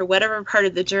them for whatever part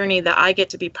of the journey that I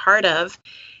get to be part of,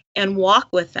 and walk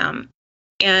with them.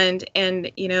 And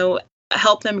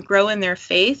help them grow in their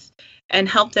faith, and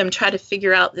help them try to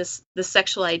figure out the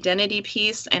sexual identity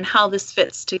piece and how this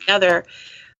fits together.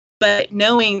 But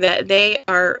knowing that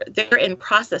they're in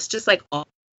process, just like all of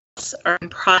us are in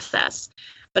process.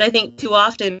 But I think too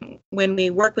often when we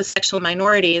work with sexual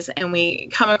minorities and we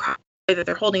come across that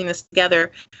they're holding this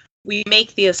together, we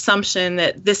make the assumption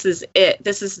that this is it.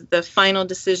 This is the final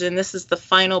decision. This is the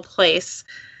final place.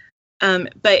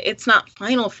 But it's not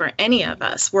final for any of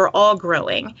us. We're all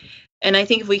growing. And I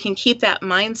think if we can keep that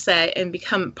mindset and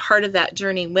become part of that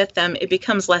journey with them, it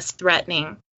becomes less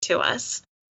threatening to us.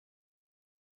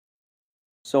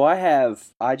 So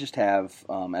I just have,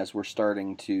 as we're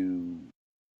starting to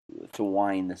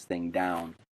wind this thing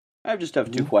down, I just have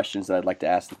two questions that I'd like to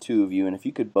ask the two of you, and if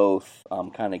you could both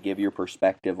kind of give your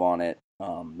perspective on it,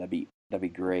 that'd be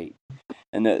great.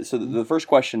 And so the first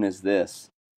question is this: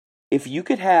 if you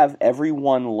could have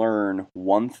everyone learn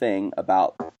one thing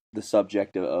about the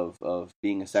subject of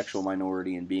being a sexual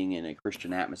minority and being in a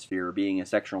Christian atmosphere, or being a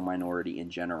sexual minority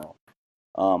in general,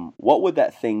 what would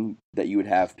that thing that you would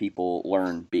have people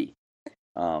learn be?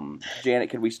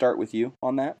 Janet, could we start with you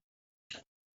on that?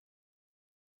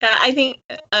 I think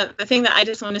the thing that I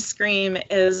just want to scream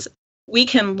is we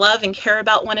can love and care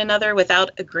about one another without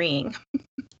agreeing.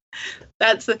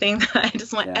 That's the thing that I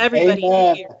just want everybody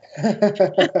to hear.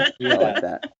 I like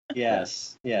that.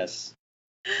 Yes.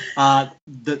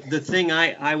 The thing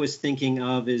I was thinking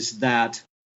of is that,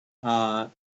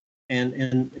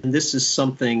 and this is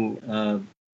something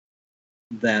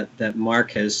that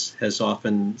Mark has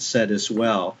often said as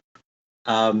well.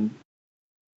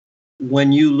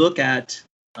 when you look at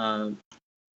from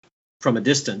a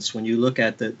distance, when you look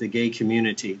at the gay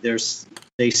community,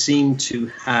 they seem to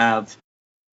have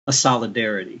a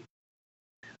solidarity.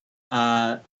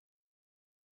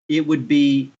 It would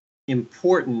be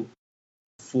important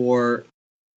for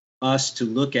us to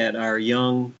look at our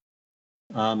young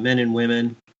men and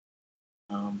women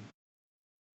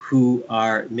who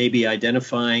are maybe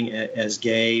identifying as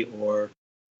gay or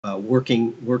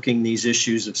working these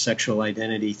issues of sexual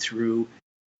identity through.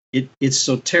 It's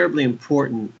so terribly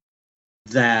important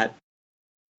that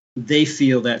they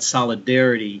feel that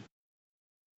solidarity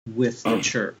with the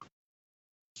church.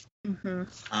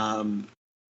 Mm-hmm.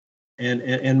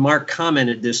 And Mark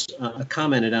commented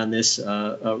on this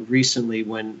recently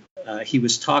when he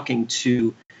was talking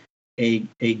to a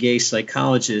gay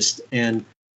psychologist, and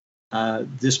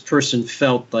this person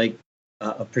felt like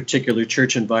a particular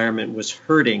church environment was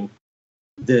hurting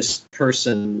this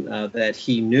person that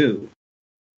he knew.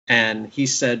 And he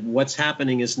said, what's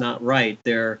happening is not right.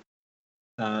 They're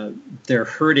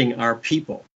hurting our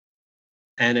people.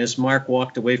 And as Mark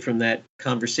walked away from that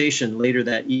conversation later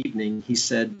that evening, he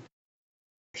said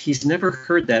he's never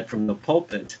heard that from the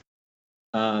pulpit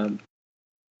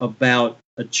about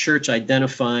a church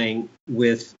identifying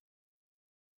with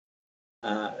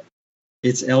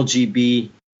its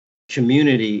LGBT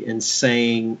community and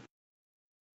saying,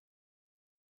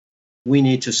 we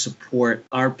need to support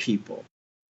our people.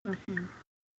 Mm-hmm.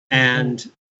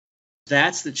 And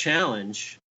that's the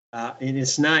challenge. And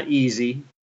it's not easy.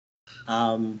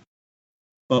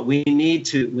 But we need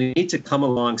to come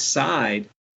alongside,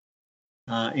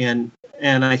 and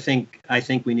I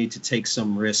think we need to take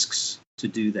some risks to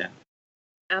do that.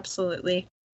 Absolutely.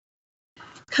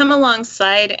 Come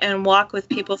alongside and walk with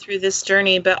people through this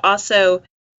journey, but also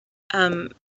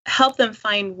help them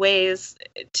find ways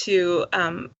to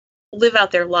live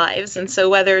out their lives. And so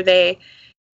whether they,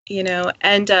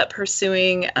 end up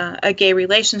pursuing a gay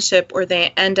relationship or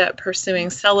they end up pursuing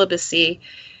celibacy,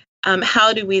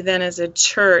 how do we then as a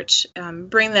church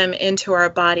bring them into our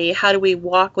body? How do we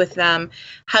walk with them?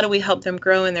 How do we help them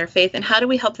grow in their faith? And how do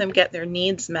we help them get their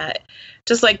needs met,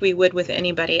 just like we would with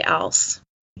anybody else?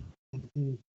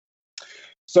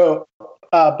 So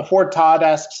before Todd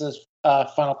asks his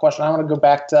final question, I want to go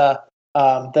back to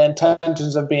the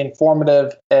intentions of being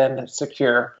formative and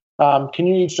secure. Can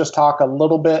you each just talk a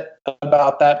little bit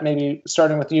about that, maybe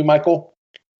starting with you, Michael?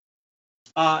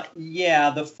 Yeah,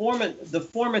 the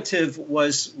formative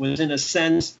was in a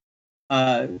sense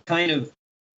kind of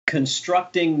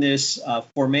constructing this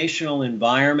formational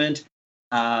environment.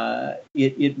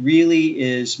 It really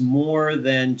is more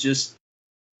than just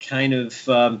kind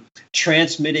of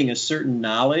transmitting a certain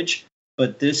knowledge,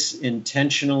 but this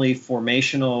intentionally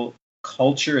formational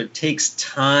culture, it takes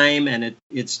time, and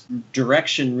its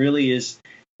direction really is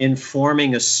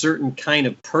informing a certain kind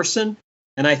of person.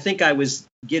 And I think I was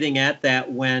getting at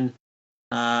that when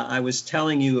I was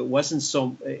telling you it wasn't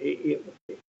so.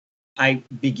 I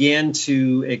began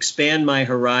to expand my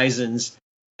horizons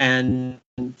and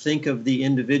think of the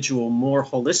individual more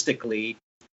holistically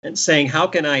and saying, how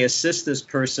can I assist this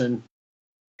person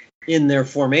in their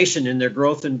formation, in their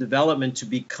growth and development to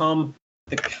become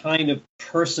the kind of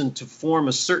person, to form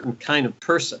a certain kind of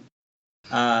person,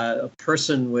 a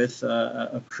person with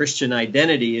a Christian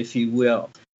identity, if you will.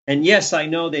 And yes, I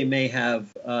know they may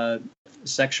have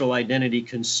sexual identity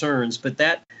concerns, but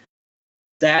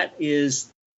that is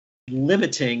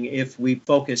limiting if we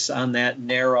focus on that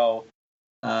narrow,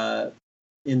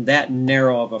 in that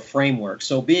narrow of a framework.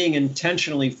 So being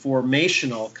intentionally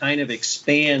formational kind of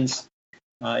expands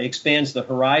the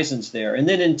horizons there. And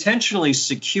then intentionally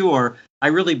secure, I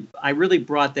really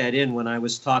brought that in when I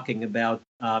was talking about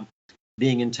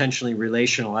being intentionally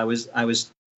relational.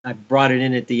 I brought it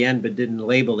in at the end, but didn't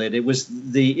label it. It was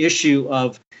the issue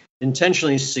of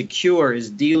intentionally secure is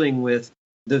dealing with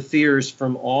the fears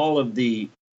from all of the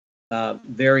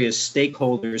various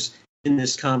stakeholders in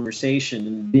this conversation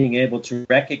and being able to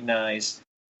recognize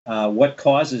what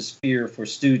causes fear for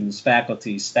students,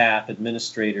 faculty, staff,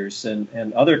 administrators,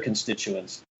 and other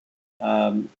constituents,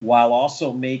 while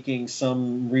also making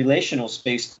some relational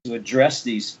space to address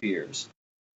these fears.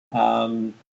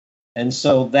 And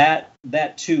so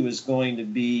that too is going to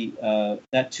be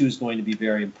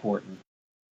very important.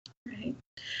 Right.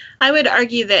 I would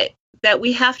argue that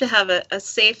we have to have a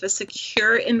safe, a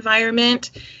secure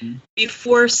environment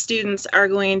before students are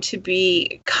going to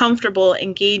be comfortable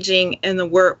engaging in the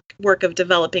work of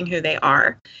developing who they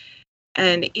are.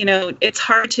 And it's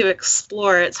hard to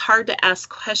explore. It's hard to ask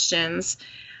questions.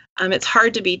 It's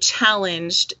hard to be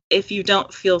challenged if you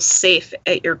don't feel safe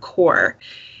at your core.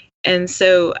 And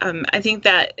so I think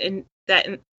that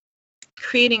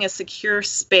creating a secure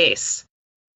space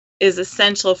is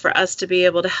essential for us to be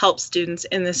able to help students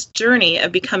in this journey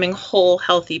of becoming whole,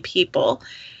 healthy people.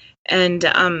 And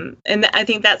I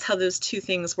think that's how those two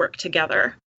things work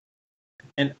together.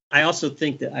 And I also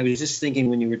think that I was just thinking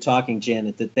when you were talking,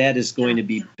 Janet, that is going to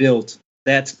be built.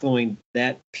 That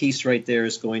piece right there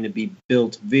is going to be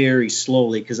built very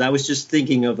slowly, because I was just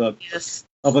thinking of a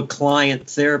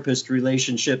client-therapist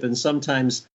relationship, and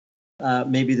sometimes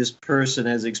maybe this person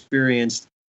has experienced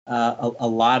a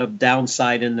lot of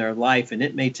downside in their life, and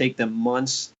it may take them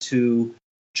months to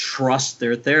trust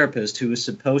their therapist, who is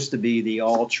supposed to be the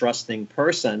all-trusting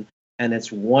person, and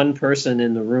it's one person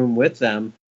in the room with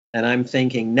them. And I'm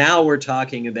thinking, now we're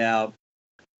talking about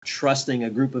trusting a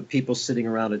group of people sitting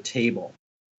around a table.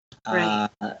 Right.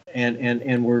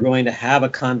 And we're going to have a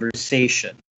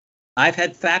conversation. I've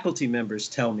had faculty members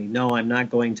tell me, no, I'm not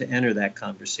going to enter that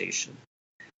conversation.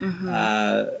 Mm-hmm.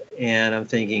 And I'm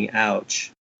thinking,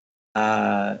 ouch.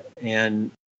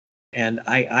 And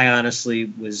I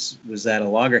honestly was at a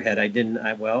loggerhead.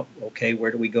 Okay,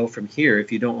 where do we go from here?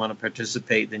 If you don't want to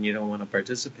participate, then you don't want to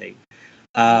participate.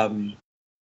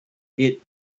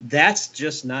 That's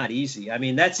just not easy. I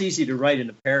mean, that's easy to write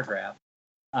in a paragraph.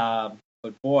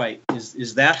 But boy,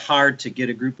 is that hard to get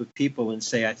a group of people and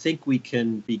say, I think we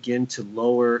can begin to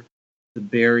lower the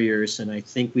barriers, and I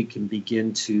think we can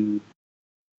begin to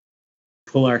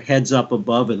pull our heads up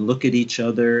above and look at each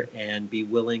other and be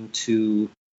willing to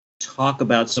talk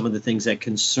about some of the things that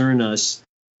concern us,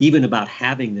 even about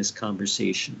having this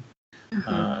conversation.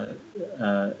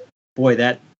 Mm-hmm.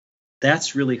 Boy,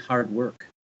 that's really hard work.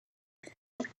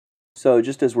 So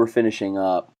just as we're finishing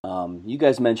up, you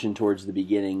guys mentioned towards the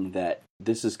beginning that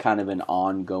this is kind of an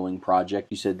ongoing project.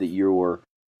 You said that you're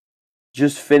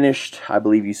just finished, I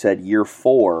believe you said year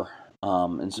 4.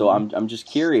 And so mm-hmm. I'm just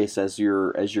curious, as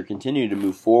you're continuing to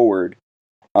move forward,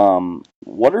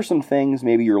 what are some things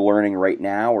maybe you're learning right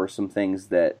now, or some things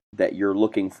that you're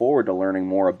looking forward to learning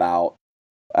more about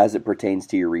as it pertains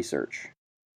to your research?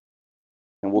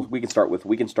 And we can start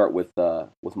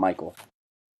with Michael.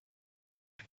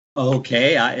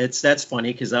 Okay, that's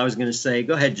funny, because I was going to say,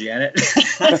 go ahead, Janet.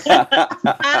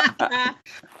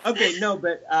 Okay, no,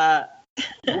 but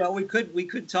well, we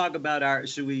could talk about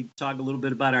should we talk a little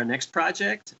bit about our next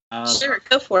project? Sure,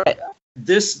 go for it.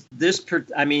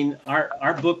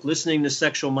 Our book, Listening to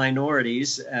Sexual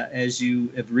Minorities, as you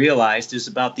have realized, is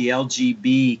about the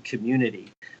LGB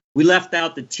community. We left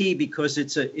out the T because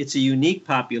it's a unique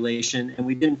population, and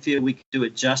we didn't feel we could do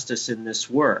it justice in this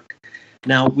work.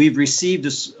 Now, we've received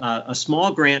a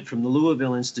small grant from the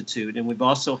Louisville Institute, and we've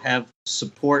also have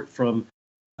support from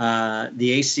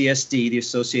the ACSD, the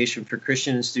Association for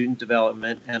Christian and Student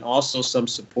Development, and also some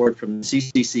support from the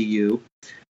CCCU,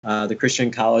 the Christian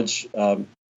College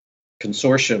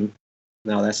Consortium.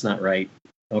 No, that's not right.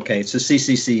 Okay, it's the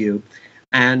CCCU.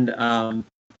 And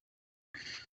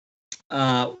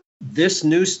this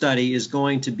new study is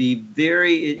going to be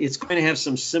it's going to have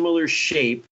some similar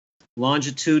shape,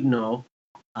 longitudinal,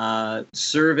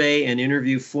 survey and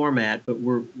interview format, but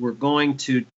we're going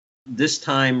to, this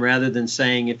time, rather than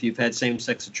saying if you've had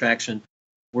same-sex attraction,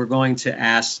 we're going to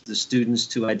ask the students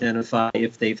to identify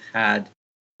if they've had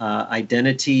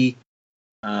identity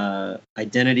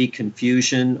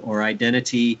confusion or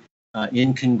identity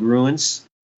incongruence.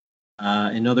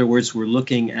 In other words, we're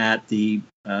looking at the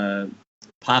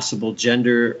possible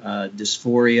gender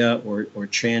dysphoria or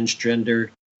transgender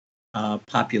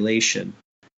population.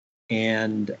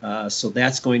 And so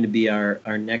that's going to be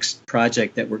our next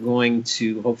project that we're going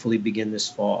to hopefully begin this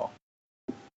fall.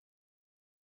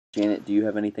 Janet, do you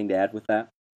have anything to add with that?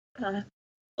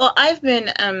 Well, I've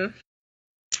been,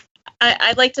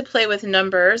 I like to play with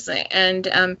numbers, and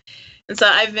so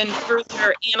I've been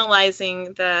further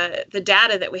analyzing the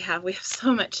data that we have. We have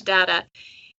so much data,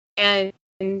 and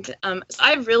so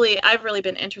I've really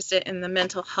been interested in the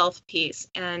mental health piece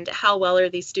and how well are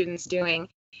these students doing.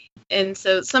 And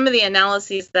so some of the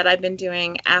analyses that I've been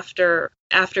doing after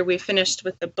we finished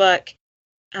with the book,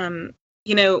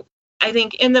 I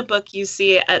think in the book you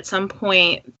see at some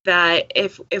point that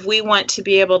if we want to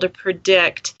be able to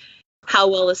predict how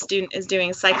well a student is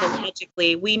doing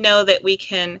psychologically, we know that we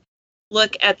can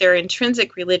look at their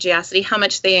intrinsic religiosity, how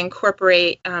much they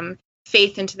incorporate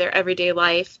faith into their everyday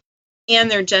life,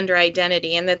 and their gender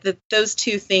identity, and that those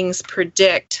two things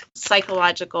predict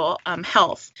psychological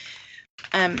health.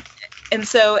 And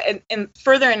so in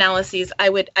further analyses, I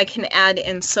can add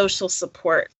in social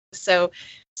support. So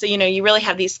you really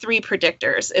have these 3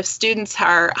 predictors. If students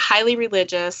are highly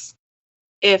religious,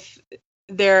 if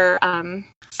they're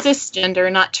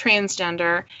cisgender, not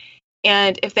transgender,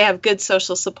 And if they have good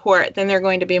social support, then they're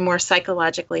going to be more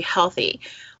psychologically healthy.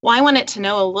 Well, I wanted to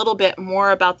know a little bit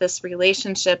more about this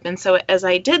relationship. And so as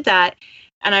I did that,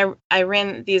 and I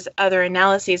ran these other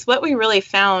analyses, what we really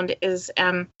found is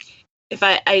if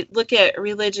I look at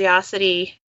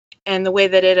religiosity and the way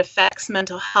that it affects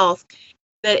mental health,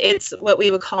 that it's what we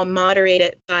would call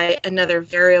moderated by another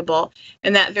variable,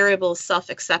 and that variable is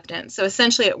self-acceptance. So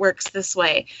essentially it works this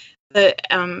way. The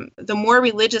more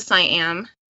religious I am,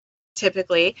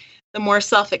 typically, the more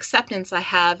self-acceptance I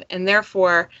have, and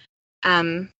therefore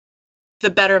the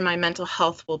better my mental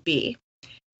health will be.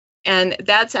 And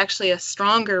that's actually a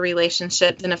stronger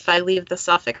relationship than if I leave the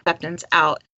self-acceptance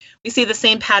out. We see the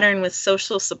same pattern with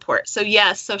social support. So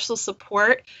yes, social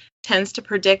support tends to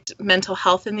predict mental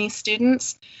health in these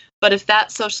students, but if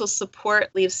that social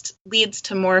support leads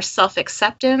to more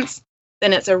self-acceptance,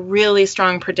 then it's a really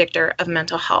strong predictor of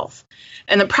mental health.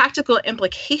 And the practical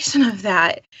implication of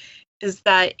that is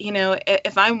that,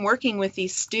 if I'm working with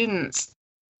these students,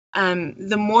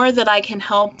 the more that I can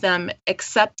help them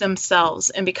accept themselves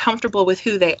and be comfortable with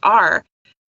who they are,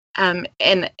 and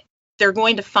they're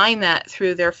going to find that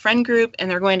through their friend group, and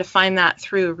they're going to find that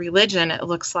through religion, it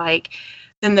looks like,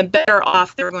 then the better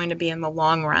off they're going to be in the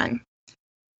long run.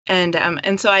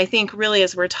 And so I think really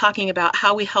as we're talking about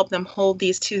how we help them hold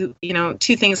these two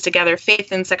things together,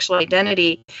 faith and sexual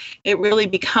identity, it really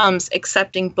becomes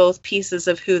accepting both pieces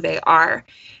of who they are.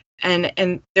 And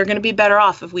they're going to be better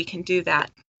off if we can do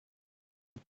that.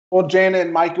 Well, Janet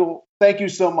and Michael, thank you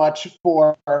so much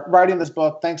for writing this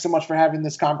book. Thanks so much for having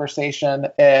this conversation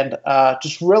and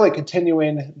just really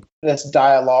continuing this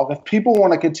dialogue. If people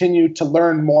want to continue to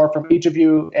learn more from each of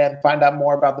you and find out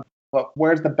more about the book,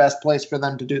 where's the best place for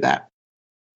them to do that?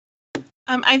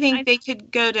 I think they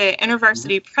could go to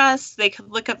InterVarsity Press. They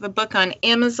could look up the book on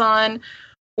Amazon,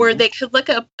 or they could look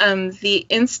up the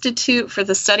Institute for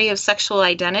the Study of Sexual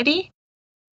Identity.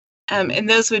 And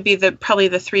those would be probably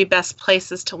the three best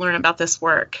places to learn about this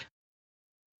work.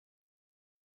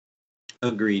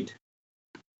 Agreed.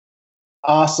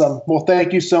 Awesome. Well,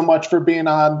 thank you so much for being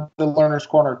on the Learner's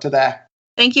Corner today.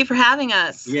 Thank you for having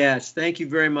us. Yes, thank you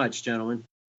very much, gentlemen.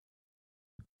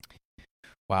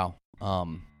 Wow.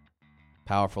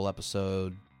 Powerful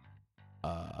episode.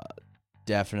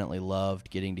 Definitely loved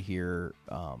getting to hear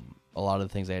a lot of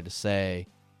the things I had to say.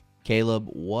 Caleb,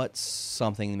 what's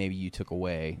something maybe you took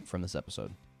away from this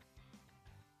episode?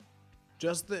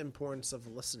 Just the importance of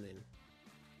listening.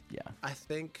 Yeah. I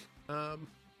think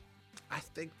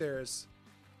there's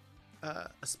I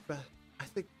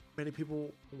think many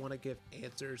people want to give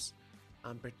answers,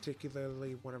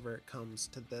 particularly whenever it comes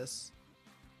to this.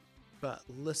 But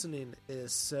listening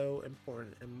is so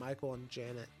important, and Michael and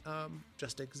Janet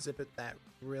just exhibit that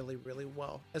really, really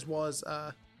well, as well as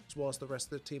the rest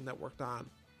of the team that worked on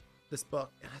this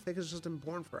book. And I think it's just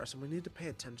important for us, and we need to pay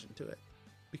attention to it,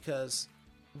 because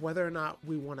whether or not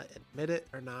we want to admit it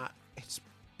or not, it's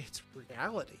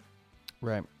reality.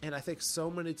 Right. And I think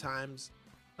so many times,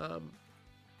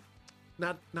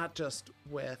 not just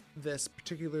with this,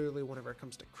 particularly whenever it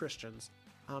comes to Christians,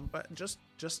 but just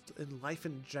in life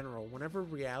in general, whenever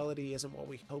reality isn't what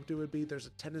we hoped it would be, there's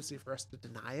a tendency for us to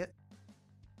deny it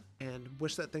and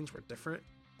wish that things were different.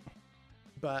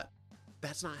 But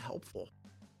that's not helpful.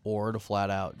 Or to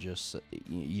flat out just,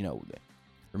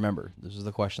 remember, this is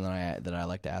the question that I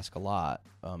like to ask a lot.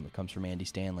 It comes from Andy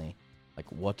Stanley. Like,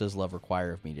 what does love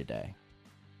require of me today?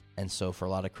 And so for a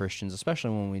lot of Christians,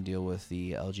 especially when we deal with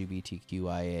the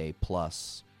LGBTQIA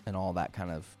plus and all that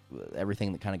kind of,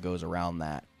 everything that kind of goes around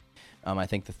that, I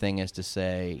think the thing is to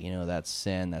say, that's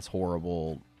sin, that's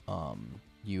horrible,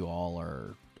 you all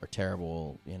are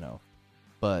terrible,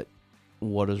 but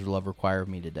what does love require of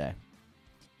me today?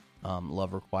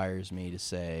 Love requires me to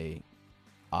say,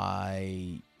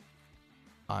 I'm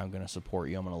going to support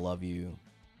you, I'm going to love you,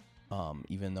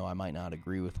 even though I might not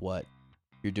agree with what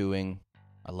you're doing.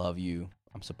 I love you,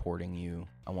 I'm supporting you,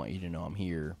 I want you to know I'm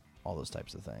here, all those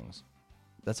types of things.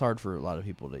 That's hard for a lot of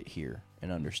people to hear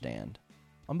and understand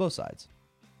on both sides.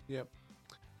 Yep.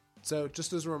 So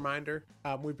just as a reminder,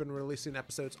 we've been releasing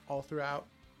episodes all throughout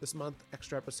this month,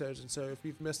 extra episodes. And so if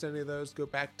you've missed any of those, go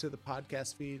back to the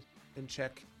podcast feed and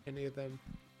check any of them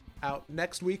out.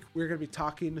 Next week, we're going to be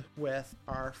talking with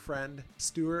our friend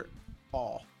Stuart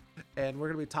Hall. And we're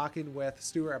going to be talking with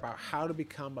Stuart about how to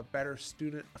become a better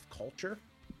student of culture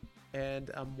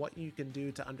and what you can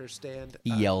do to understand.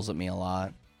 He yells at me a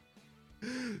lot.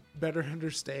 Better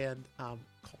understand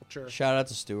culture. Shout out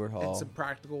to Stuart Hall. And some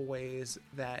practical ways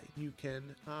that you can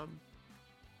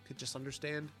could just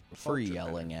understand for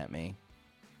yelling better. At me.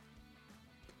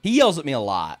 He yells at me a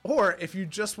lot. Or if you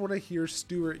just want to hear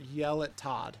Stuart yell at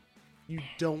Todd, you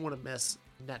don't want to miss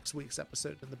next week's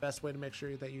episode. And the best way to make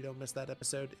sure that you don't miss that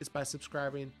episode is by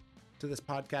subscribing to this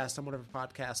podcast on whatever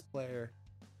podcast player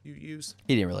you use.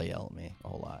 He didn't really yell at me a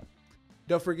whole lot.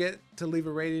 Don't forget to leave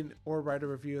a rating or write a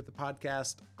review of the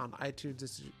podcast on iTunes.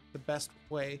 It's the best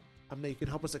way that you can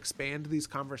help us expand these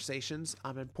conversations,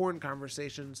 important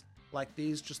conversations like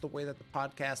these, just the way that the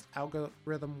podcast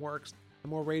algorithm works. The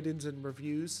more ratings and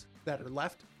reviews that are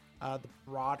left, the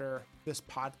broader this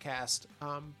podcast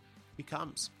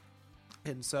becomes.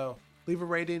 And so leave a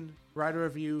rating, write a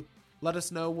review, let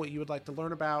us know what you would like to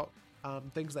learn about,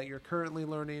 things that you're currently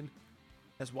learning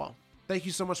as well. Thank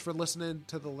you so much for listening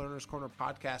to the Learner's Corner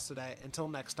podcast today. Until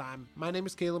next time, my name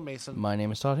is Caleb Mason. My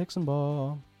name is Todd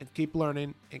Hicksonbaugh. And keep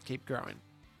learning and keep growing.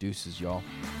 Deuces, y'all.